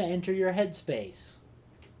else to enter your headspace.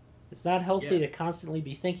 It's not healthy to constantly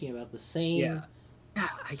be thinking about the same... Yeah,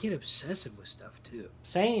 I get obsessive with stuff, too.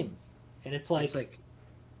 Same. And it's like...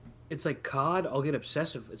 It's like COD, I'll get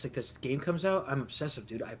obsessive. It's like this game comes out, I'm obsessive,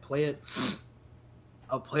 dude. I play it...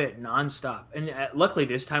 I'll play it nonstop. And luckily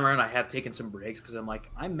this time around I have taken some breaks because I'm like,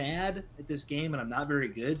 I'm mad at this game and I'm not very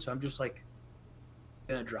good, so I'm just like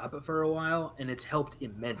gonna drop it for a while, and it's helped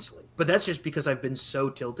immensely. But that's just because I've been so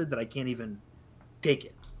tilted that I can't even take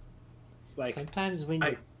it. Like sometimes when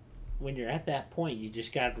you're at that point, you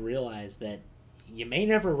just got to realize that you may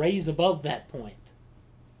never raise above that point.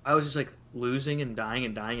 I was just like losing and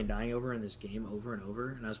dying over in this game over and over,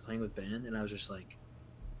 and I was playing with Ben, and I was just like,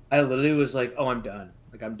 I literally was like, oh, I'm done.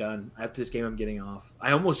 Like, I'm done. After this game, I'm getting off.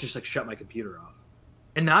 I almost just, like, shut my computer off.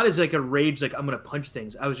 And not as, like, a rage, like, I'm going to punch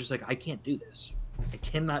things. I was just like, I can't do this. I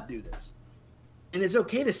cannot do this. And it's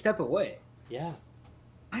okay to step away. Yeah.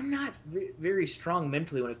 I'm not very strong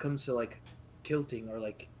mentally when it comes to like kilting or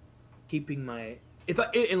like keeping my if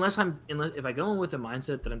I go in with a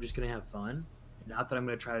mindset that I'm just gonna have fun, not that I'm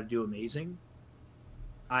gonna try to do amazing.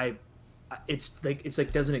 It's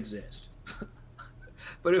like doesn't exist.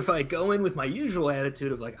 But if I go in with my usual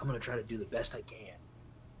attitude of like I'm gonna try to do the best I can,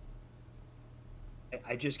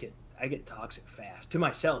 I get toxic fast to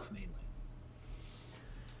myself mainly.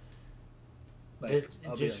 Like,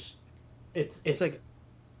 it's like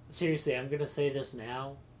seriously, I'm gonna say this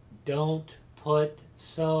now. Don't put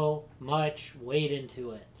so much weight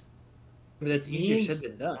into it. But that's easier said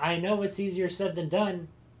than done. I know it's easier said than done,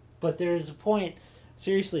 but there's a point.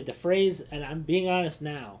 Seriously, the phrase, and I'm being honest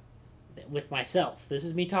now, with myself. This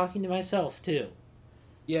is me talking to myself too.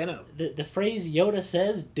 Yeah, I know. The phrase Yoda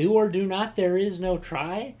says, "Do or do not, there is no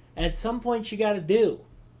try." At some point, you got to do.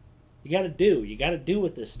 You got to do. You got to do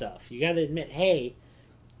with this stuff. You got to admit, hey,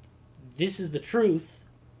 this is the truth.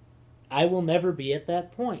 I will never be at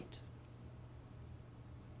that point.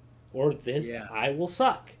 Or this, yeah. I will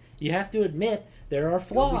suck. You have to admit there are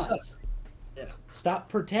flaws. Yeah. Stop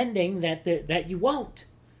pretending that you won't.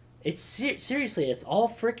 It's seriously, it's all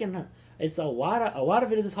freaking. It's a lot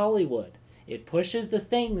of it is Hollywood. It pushes the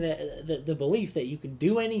thing the belief that you can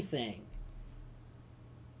do anything.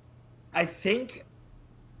 I think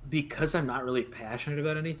because I'm not really passionate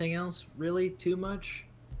about anything else really too much,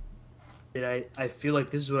 that I feel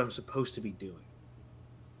like this is what I'm supposed to be doing.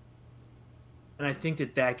 And I think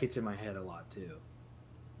that gets in my head a lot too.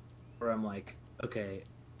 Where I'm like, okay,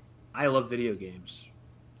 I love video games.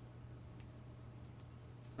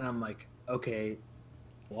 And I'm like, okay,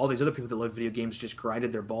 well, all these other people that love video games just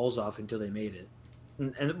grinded their balls off until they made it.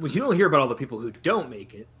 And you don't hear about all the people who don't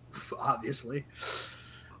make it, obviously.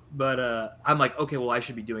 But I'm like, okay, well, I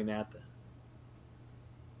should be doing that then.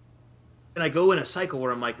 And I go in a cycle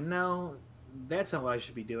where I'm like, no, that's not what I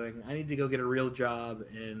should be doing. I need to go get a real job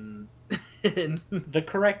and the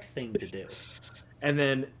correct thing to do. And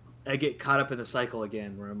then I get caught up in the cycle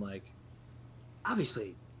again where I'm like,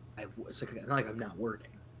 obviously, it's like, not like I'm not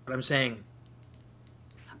working. But I'm saying,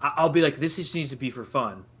 I'll be like, this just needs to be for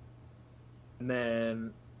fun. And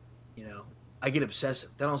then, I get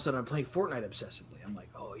obsessive. Then all of a sudden I'm playing Fortnite obsessively. I'm like,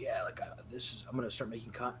 oh yeah, like I'm going to start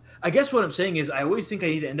making content. I guess what I'm saying is I always think I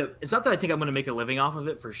need to end up, it's not that I think I'm going to make a living off of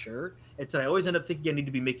it for sure. It's that I always end up thinking I need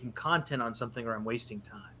to be making content on something or I'm wasting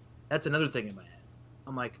time. That's another thing in my head.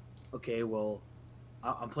 I'm like, okay, well,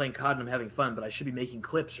 I'm playing COD and I'm having fun, but I should be making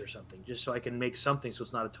clips or something just so I can make something so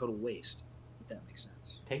it's not a total waste. If that makes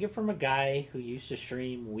sense. Take it from a guy who used to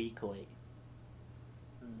stream weekly.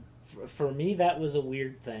 For me, that was a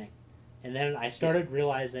weird thing. And then I started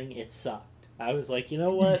realizing it sucked. I was like, you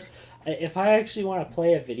know what? If I actually want to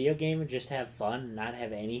play a video game and just have fun and not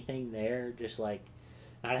have anything there, just like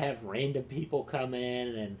not have random people come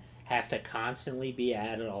in and have to constantly be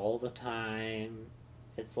at it all the time.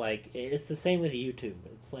 It's like, it's the same with YouTube.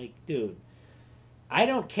 It's like, dude, I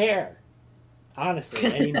don't care,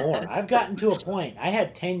 honestly, anymore. I've gotten to a point. I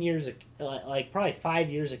had 10 years, like probably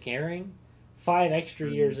 5 years of caring, 5 extra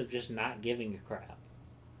years of just not giving a crap.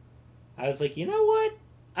 I was like, you know what?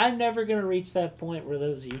 I'm never going to reach that point where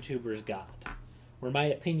those YouTubers got, where my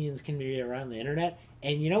opinions can be around the internet.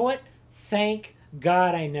 And you know what? Thank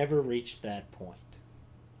God I never reached that point.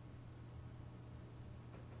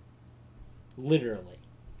 Literally.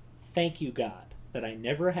 Thank you, God, that I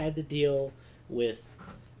never had to deal with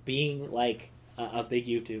being like a big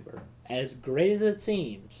YouTuber. As great as it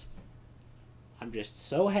seems, I'm just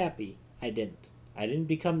so happy I didn't. I didn't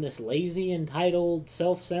become this lazy, entitled,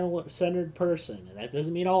 self-centered person. And that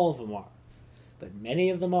doesn't mean all of them are. But many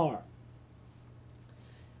of them are.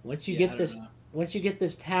 Once you get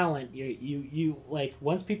this talent, you like,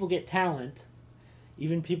 once people get talent,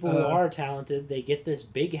 even people who are talented, they get this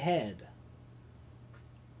big head.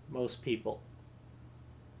 Most people.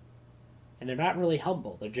 And they're not really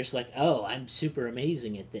humble. They're just like, oh, I'm super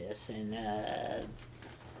amazing at this. And,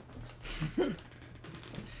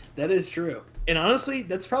 That is true. And honestly,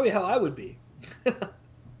 that's probably how I would be.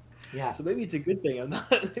 Yeah. So maybe it's a good thing I'm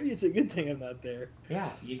not. Maybe it's a good thing I'm not there. Yeah,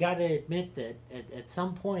 you got to admit that at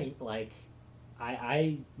some point, like,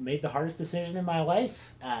 I made the hardest decision in my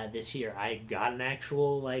life this year. I got an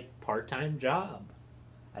actual like part-time job.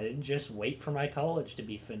 I didn't just wait for my college to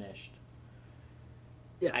be finished.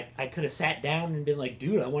 Yeah. I could have sat down and been like,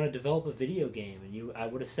 dude, I want to develop a video game. And I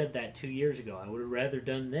would have said that 2 years ago. I would have rather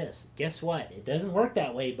done this. Guess what? It doesn't work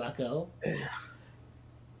that way, bucko.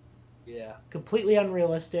 Yeah. Completely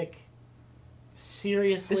unrealistic.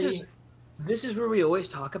 Seriously. This is where we always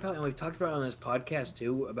talk about, and we've talked about it on this podcast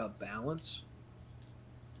too, about balance.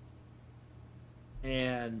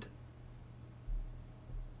 And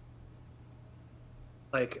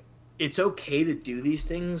like, it's okay to do these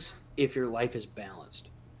things if your life is balanced.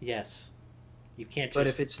 Yes. You can't just. But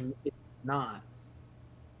if it's not,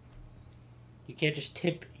 you can't just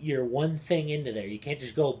tip your one thing into there. You can't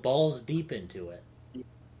just go balls deep into it.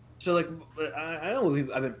 so like I know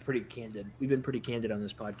I've been pretty candid. We've been pretty candid on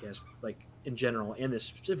this podcast, like in general, and this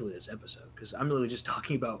specifically this episode, because I'm really just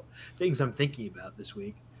talking about things I'm thinking about this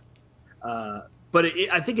week. But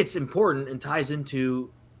I think it's important and ties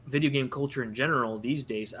into video game culture in general these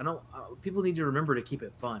days. People need to remember to keep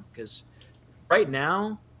it fun, because right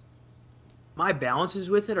now my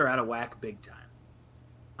balances with it are out of whack big time.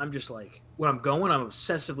 I'm just like, when I'm going, I'm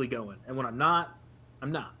obsessively going, and when I'm not,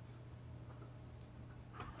 I'm not.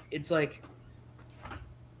 It's like,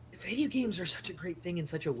 video games are such a great thing and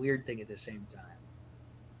such a weird thing at the same time.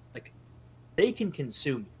 Like, they can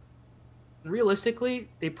consume you. And realistically,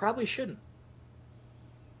 they probably shouldn't.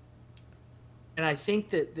 And I think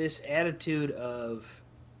that this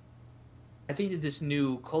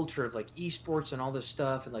new culture of like esports and all this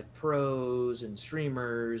stuff, and like pros and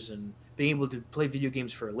streamers and being able to play video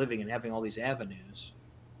games for a living and having all these avenues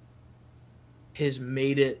has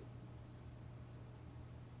made it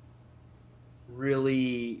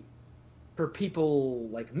really, for people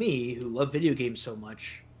like me who love video games so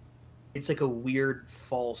much, it's like a weird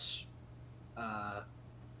false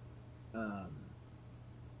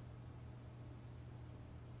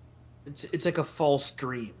it's like a false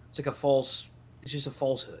dream. It's just a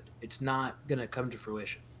falsehood. It's not gonna come to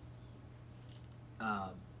fruition.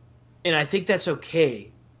 And I think that's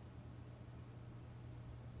okay.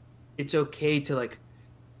 It's okay to like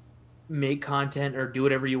make content or do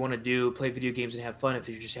whatever you want to do, play video games and have fun if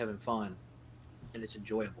you're just having fun and it's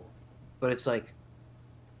enjoyable. But it's like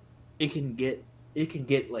it can get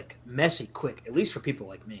like messy quick, at least for people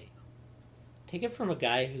like me. Take it from a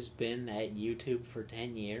guy who's been at YouTube for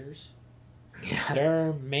 10 years. Yeah. There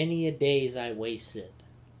are many a days I wasted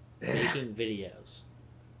making videos.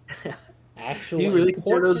 Actually, do you really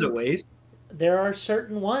consider those a waste? There are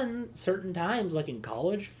certain times, like in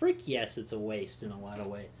college, frick yes, it's a waste in a lot of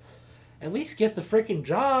ways. At least get the freaking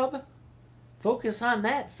job. Focus on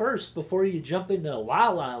that first before you jump into La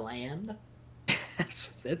La Land.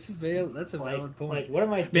 That's a valid point. Like, what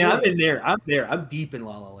am I doing? Man, I'm in there. I'm deep in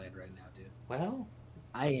La La Land right now, dude. Well,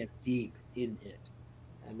 I am deep in it.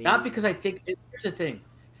 I mean, not because I think here's the thing.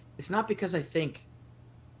 It's not because I think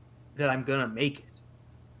that I'm gonna make it.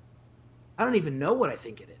 I don't even know what I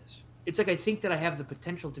think it is. It's like I think that I have the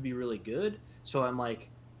potential to be really good. So I'm like,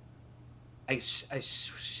 I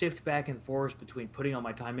shift back and forth between putting all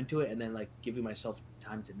my time into it and then like giving myself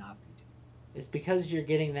time to not be doing it. It's because you're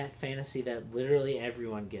getting that fantasy that literally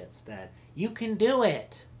everyone gets, that you can do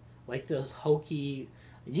it. Like those hokey,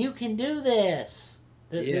 you can do this.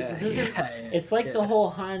 It's like the whole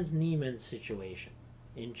Hans Niemann situation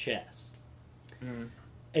in chess. Mm-hmm.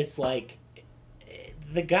 It's like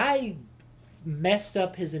the guy messed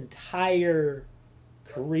up his entire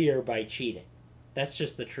career by cheating. That's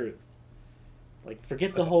just the truth. Like,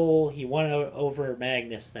 forget the whole he won over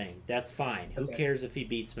Magnus thing. That's fine. Who cares if he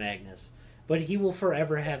beats Magnus? But he will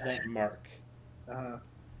forever have that mark.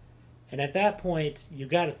 And at that point, you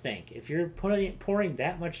got to think, if you're pouring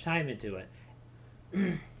that much time into it,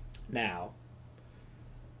 now,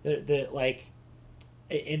 like,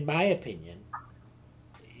 in my opinion,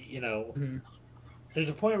 there's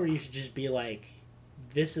a point where you should just be like,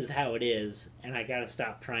 this is how it is, and I gotta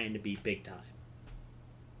stop trying to be big time.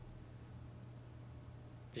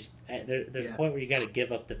 Just there's a point where you gotta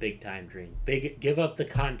give up the big time dream. Give up the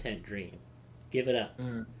content dream. Give it up.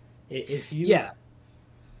 If you I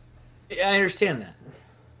understand that.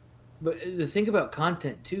 But the thing about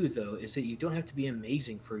content too, though, is that you don't have to be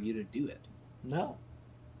amazing for you to do it. No.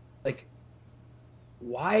 Like,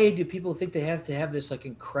 why do people think they have to have this like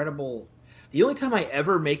incredible? The only time I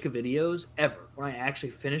ever make videos, ever, when I actually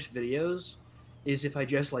finish videos, is if I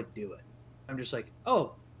just like do it. I'm just like,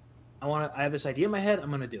 oh, I have this idea in my head, I'm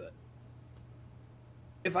gonna do it.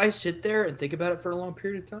 If I sit there and think about it for a long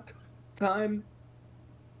period of time,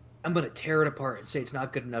 I'm gonna tear it apart and say it's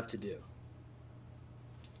not good enough to do.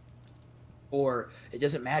 Or it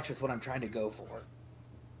doesn't match with what I'm trying to go for.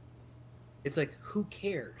 It's like, who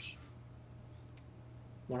cares?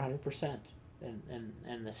 100%.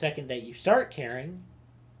 And the second that you start caring,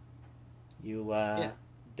 you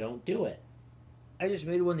don't do it. I just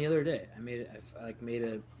made one the other day. I made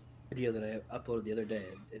a video that I uploaded the other day.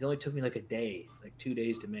 It only took me like a day, like 2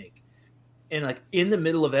 days to make. And like in the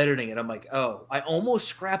middle of editing it, I'm like, oh, I almost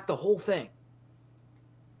scrapped the whole thing.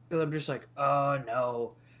 Because I'm just like, oh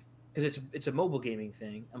no. because it's a mobile gaming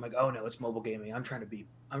thing. I'm like, oh no, it's mobile gaming. I'm trying to be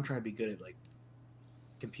good at like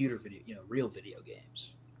computer video, real video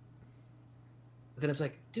games. But then it's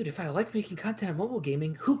like, dude, if I like making content on mobile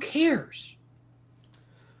gaming, who cares?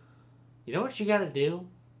 You know what you got to do?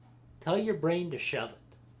 Tell your brain to shove it.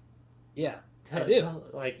 Yeah, I do.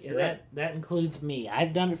 That includes me.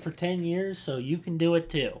 I've done it for 10 years, so you can do it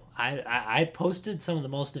too. I posted some of the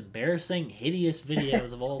most embarrassing, hideous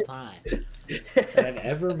videos of all time that I've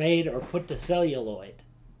ever made or put to celluloid.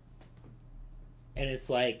 And it's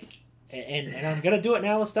like, and I'm going to do it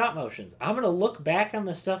now with stop motions. I'm going to look back on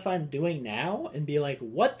the stuff I'm doing now and be like,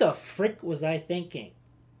 what the frick was I thinking?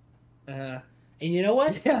 And you know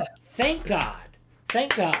what? Yeah. Thank God.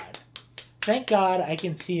 Thank God. Thank God I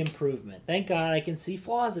can see improvement. Thank God I can see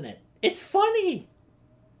flaws in it. It's funny.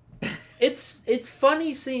 It's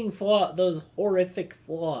funny seeing those horrific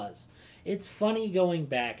flaws. It's funny going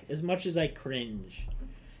back as much as I cringe.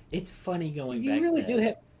 It's funny going back.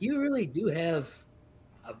 You really do have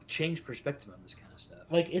a changed perspective on this kind of stuff.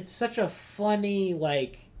 Like, it's such a funny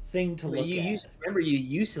thing to look at. Remember, you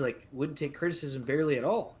used to wouldn't take criticism barely at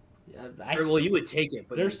all. You would take it,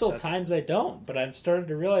 but there's still times I don't. But I've started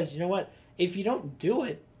to realize, you know what? If you don't do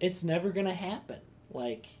it, it's never going to happen.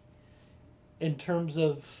 Like, in terms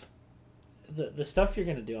of the stuff you're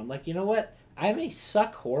going to do, I'm like, you know what? I may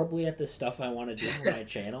suck horribly at the stuff I want to do for my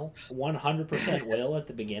channel. 100% will at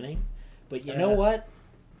the beginning. But you know what?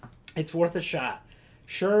 It's worth a shot.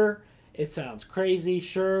 Sure, it sounds crazy.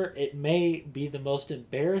 Sure, it may be the most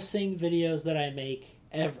embarrassing videos that I make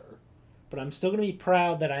ever. But I'm still going to be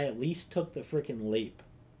proud that I at least took the freaking leap.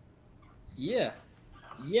 Yeah.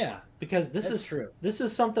 Yeah. Because this is true. This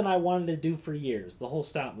is something I wanted to do for years, the whole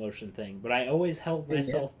stop motion thing. But I always held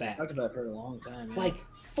myself back. Talked about it for a long time. Yeah.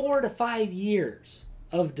 4 to 5 years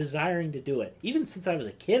of desiring to do it. Even since I was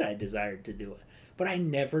a kid, I desired to do it. But I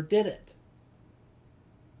never did it.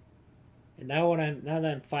 And now that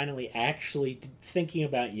I'm finally actually thinking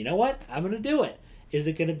about, you know what? I'm going to do it. Is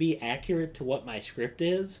it going to be accurate to what my script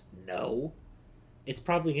is? No. It's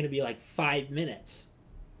probably going to be 5 minutes.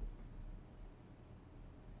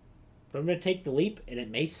 But I'm going to take the leap, and it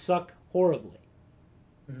may suck horribly.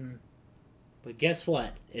 Mm-hmm. But guess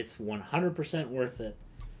what? It's 100% worth it.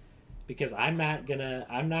 Because I'm not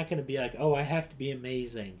gonna be like, oh, I have to be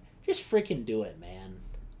amazing. Just freaking do it, man.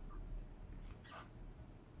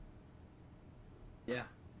 Yeah.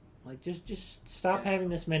 Just stop having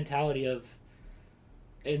this mentality of.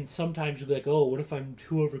 And sometimes you'll be like, oh, what if I'm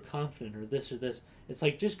too overconfident or this or this? It's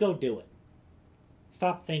like, just go do it.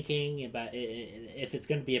 Stop thinking about if it's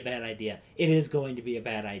going to be a bad idea. It is going to be a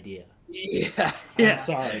bad idea. Yeah. I'm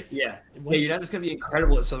sorry. Yeah. You're not just going to be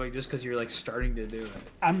incredible at something just because you're starting to do it.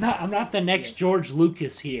 I'm not the next George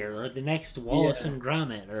Lucas here or the next Wallace and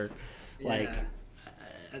Gromit or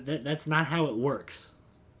that's not how it works.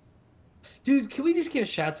 Dude, can we just give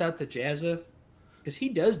shouts out to Jazza? Because he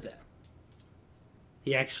does that.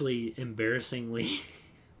 He actually embarrassingly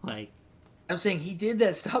I'm saying he did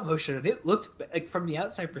that stop motion and it looked from the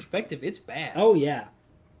outside perspective, it's bad. Oh yeah.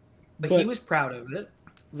 But he was proud of it.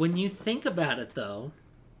 When you think about it though,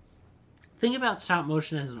 think about stop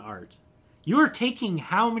motion as an art. You are taking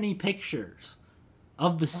how many pictures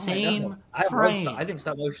of the same frame? I think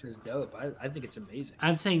stop motion is dope. I think it's amazing.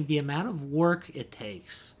 I'm saying the amount of work it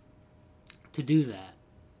takes to do that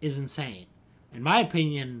is insane. In my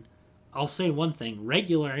opinion, I'll say one thing,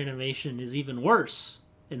 regular animation is even worse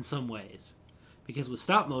in some ways. Because with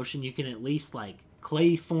stop motion, you can at least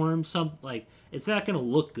clay form it's not going to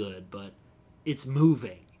look good, but it's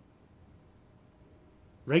moving.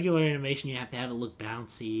 Regular animation, you have to have it look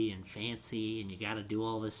bouncy and fancy, and you got to do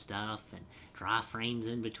all this stuff and draw frames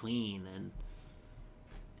in between, and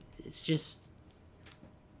it's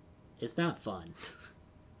not fun.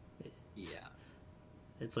 Yeah.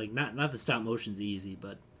 It's not the stop motion's easy,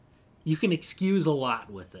 but you can excuse a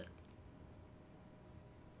lot with it.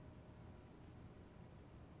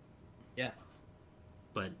 Yeah.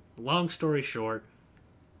 But long story short,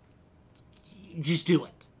 just do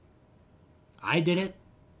it. I did it,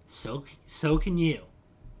 so can you.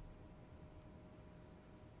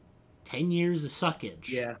 10 years of suckage.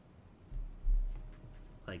 Yeah.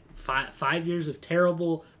 5 years of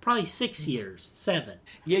terrible, probably 6 years, 7.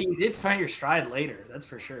 Yeah, you did find your stride later, that's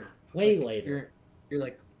for sure. Way later.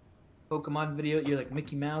 You're Pokemon video, you're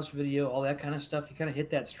Mickey Mouse video, all that kind of stuff. You kind of hit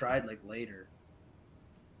that stride later.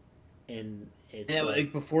 And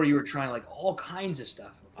it's before you were trying all kinds of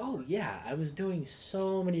stuff. Oh yeah, I was doing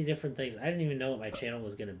so many different things. I didn't even know what my channel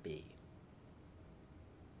was going to be.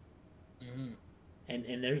 Mm-hmm.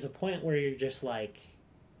 And there's a point where you're just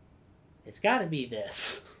it's got to be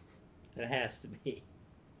this. It has to be.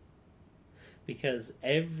 because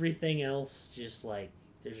everything else just like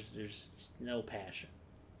there's no passion.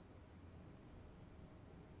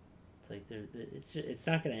 It's like it's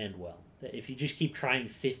not going to end well if you just keep trying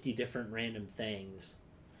 50 different random things.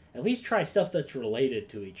 At least try stuff that's related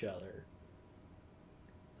to each other.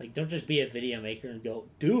 Like, don't just be a video maker and go,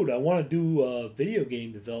 dude, I want to do video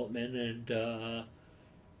game development. And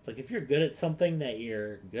it's like, if you're good at something that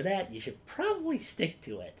you're good at, you should probably stick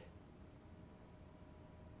to it.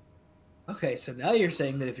 Okay, so now you're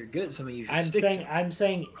saying that if you're good at something, you should stick to it. I'm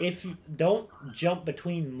saying if you don't jump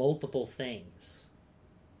between multiple things.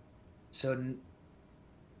 So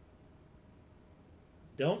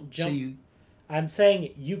don't jump. So I'm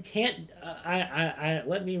saying you can't.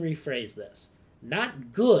 Let me rephrase this.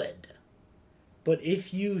 Not good, but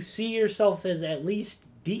if you see yourself as at least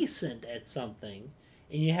decent at something,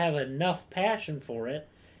 and you have enough passion for it,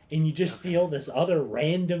 and you just feel this other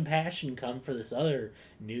random passion come for this other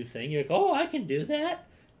new thing, you're like, oh, I can do that.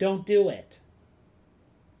 Don't do it.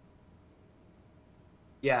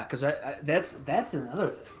 Yeah, because that's another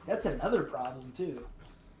thing. That's another problem too.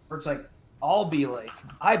 Where it's like I'll be like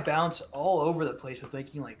I bounce all over the place with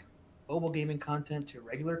making like mobile gaming content to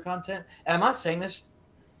regular content. And I'm not saying this.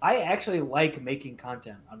 I actually like making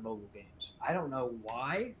content on mobile games. I don't know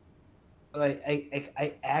why, but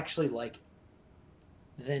I actually like it.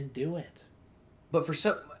 Then do it. But for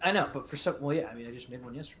some, I know. But for some, well, yeah. I mean, I just made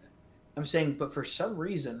one yesterday. I'm saying, but for some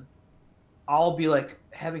reason, I'll be like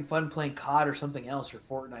having fun playing COD or something else or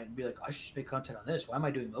Fortnite and be like, I should just make content on this. Why am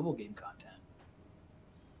I doing mobile game content?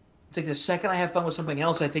 It's like the second I have fun with something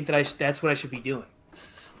else, I think that that's what I should be doing.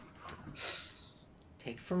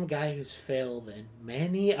 Take from a guy who's failed in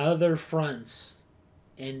many other fronts,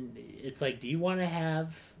 and it's like, do you want to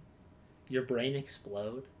have your brain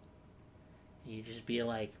explode? And you just be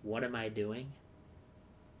like, what am I doing?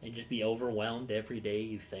 And just be overwhelmed every day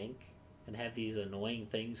you think? And have these annoying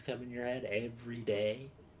things come in your head every day?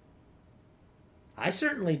 I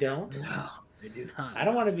certainly don't. No, I do not. I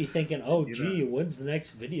don't want to be thinking, oh, gee, when's the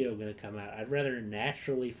next video going to come out? I'd rather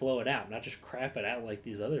naturally flow it out, not just crap it out like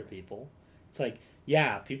these other people. It's like,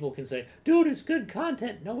 yeah, people can say, dude, it's good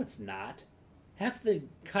content. No, it's not. Half the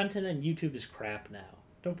content on YouTube is crap now.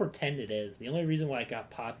 Don't pretend it is. The only reason why it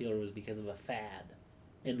got popular was because of a fad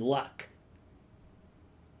and luck.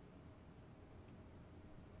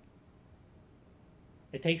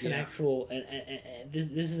 It takes an actual... And this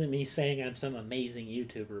isn't me saying I'm some amazing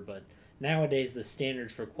YouTuber, but nowadays the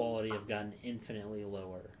standards for quality have gotten infinitely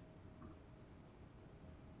lower.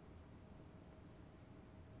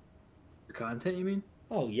 Content, you mean?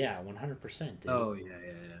 Oh, yeah, 100%, dude. Oh, yeah.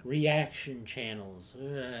 Reaction channels.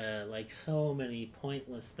 Like so many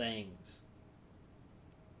pointless things.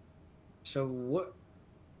 So what...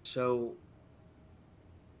 So...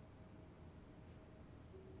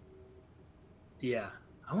 Yeah.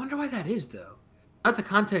 I wonder why that is, though. Not the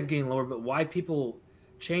content getting lower, but why people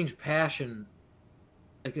change passion.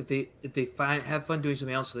 Like if they have fun doing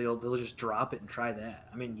something else, they'll just drop it and try that.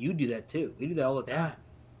 I mean, you do that too. We do that all the time.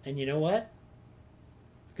 Yeah. And you know what?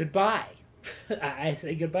 Goodbye. I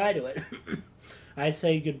say goodbye to it. I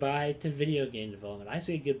say goodbye to video game development. I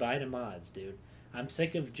say goodbye to mods, dude. I'm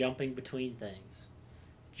sick of jumping between things.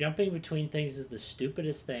 Jumping between things is the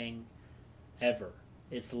stupidest thing ever.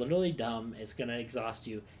 It's literally dumb. It's going to exhaust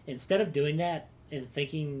you. Instead of doing that and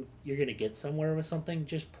thinking you're going to get somewhere with something,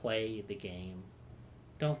 just play the game.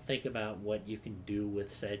 Don't think about what you can do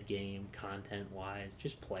with said game content-wise.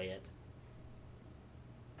 Just play it.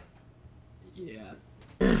 Yeah.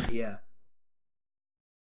 Yeah.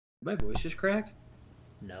 Did my voice just crack?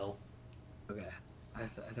 No. Okay. I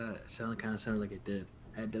thought it sounded like it did.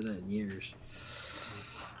 I hadn't done that in years.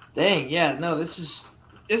 Dang, yeah, no, this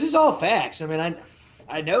is all facts. I mean,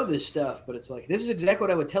 I know this stuff, but it's like this is exactly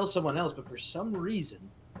what I would tell someone else, but for some reason,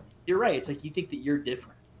 you're right. It's like you think that you're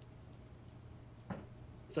different.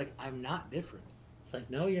 It's like I'm not different. It's like,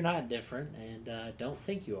 no, you're not different, and don't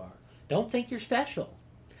think you are. Don't think you're special,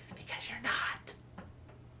 because you're not.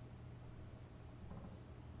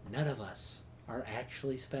 None of us are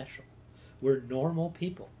actually special. We're normal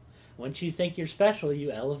people. Once you think you're special,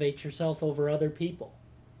 you elevate yourself over other people.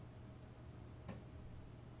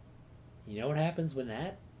 You know what happens when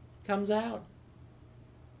that comes out?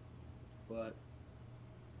 What?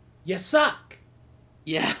 You suck.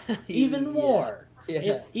 Yeah. Even more.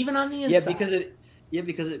 Yeah. Even on the inside. Because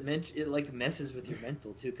it like messes with your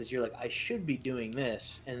mental too. Because you're like, I should be doing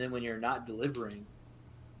this, and then when you're not delivering,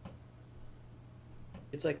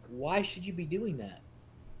 it's like, why should you be doing that?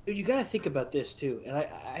 Dude, you got to think about this too. And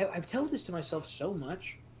I tell this to myself so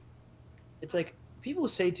much. It's like people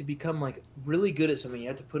say to become like really good at something, you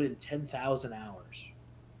have to put in 10,000 hours.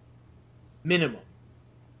 minimum,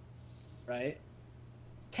 right?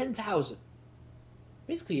 10,000.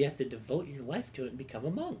 Basically, you have to devote your life to it and become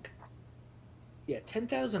a monk. Yeah,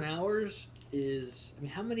 10,000 hours is. I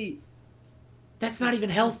mean, how many? That's not even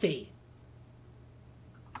healthy.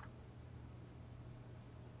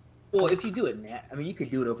 Well, if you do it, I mean, you could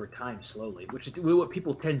do it over time slowly, which is what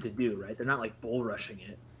people tend to do, right? They're not like bull rushing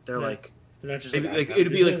it. They're like, they're not just maybe, like it'd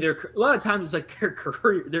be like a lot of times it's like their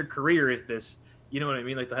career. Their career is this. You know what I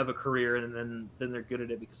mean? Like they'll have a career and then they're good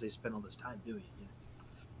at it because they spend all this time doing it. You know?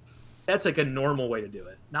 That's like a normal way to do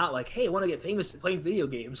it. Not like, hey, I want to get famous at playing video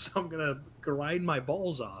games, so I'm gonna grind my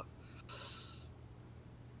balls off.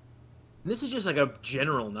 And this is just like a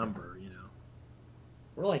general number, you know.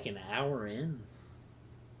 We're like an hour in.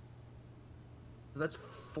 So that's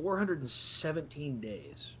 417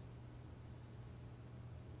 days.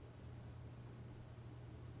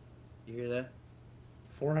 You hear that?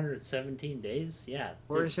 417 days? Yeah.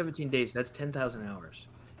 417 days. That's 10,000 hours.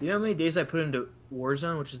 You know how many days I put into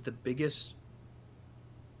Warzone, which is the biggest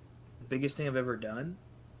thing I've ever done?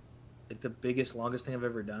 Like the biggest, longest thing I've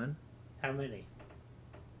ever done? How many?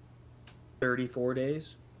 34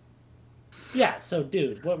 days. Yeah, so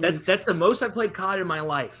dude, that's the most I've played COD in my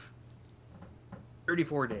life.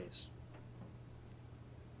 34 days.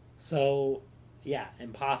 So, yeah,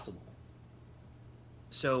 impossible.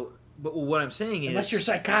 So, but what I'm saying is, unless you're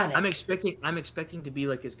psychotic, I'm expecting to be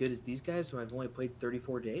like as good as these guys when I've only played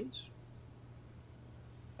 34 days.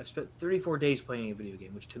 I've spent 34 days playing a video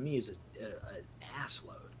game, which to me is an ass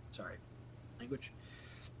load. Sorry, language.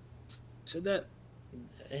 Said that.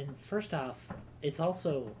 And first off, it's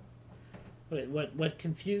also what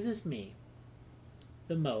confuses me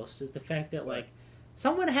the most is the fact that like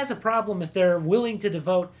someone has a problem if they're willing to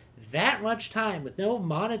devote that much time with no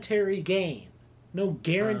monetary gain. No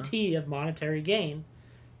guarantee of monetary gain.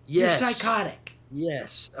 Yes. You're psychotic.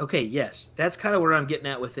 Yes. Okay, yes. That's kind of where I'm getting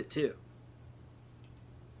at with it, too.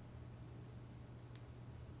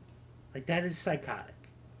 Like, that is psychotic.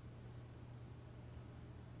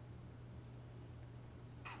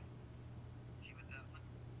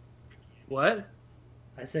 What?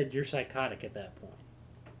 I said you're psychotic at that point.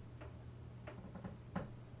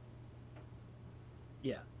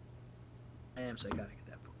 Yeah. I am psychotic at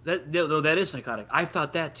that point. That is psychotic. I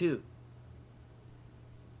thought that too.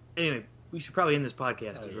 Anyway, we should probably end this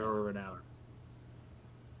podcast because we're over an hour.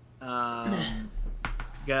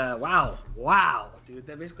 Wow, dude,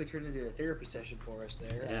 that basically turned into a therapy session for us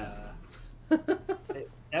there. Yeah.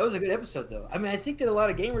 That was a good episode, though. I mean, I think that a lot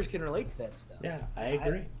of gamers can relate to that stuff. Yeah, I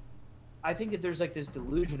agree. I think that there's like this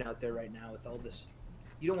delusion out there right now with all this.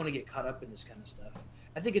 You don't want to get caught up in this kind of stuff.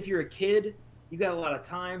 I think if you're a kid, you got a lot of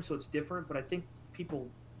time, so it's different. But I think people,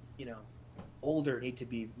 older need to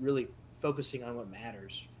be really focusing on what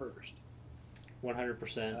matters first.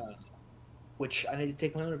 100%. Which I need to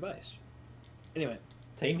take my own advice. Anyway.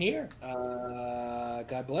 Same here.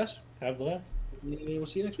 God bless. God bless. We'll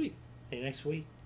see you next week. See you next week.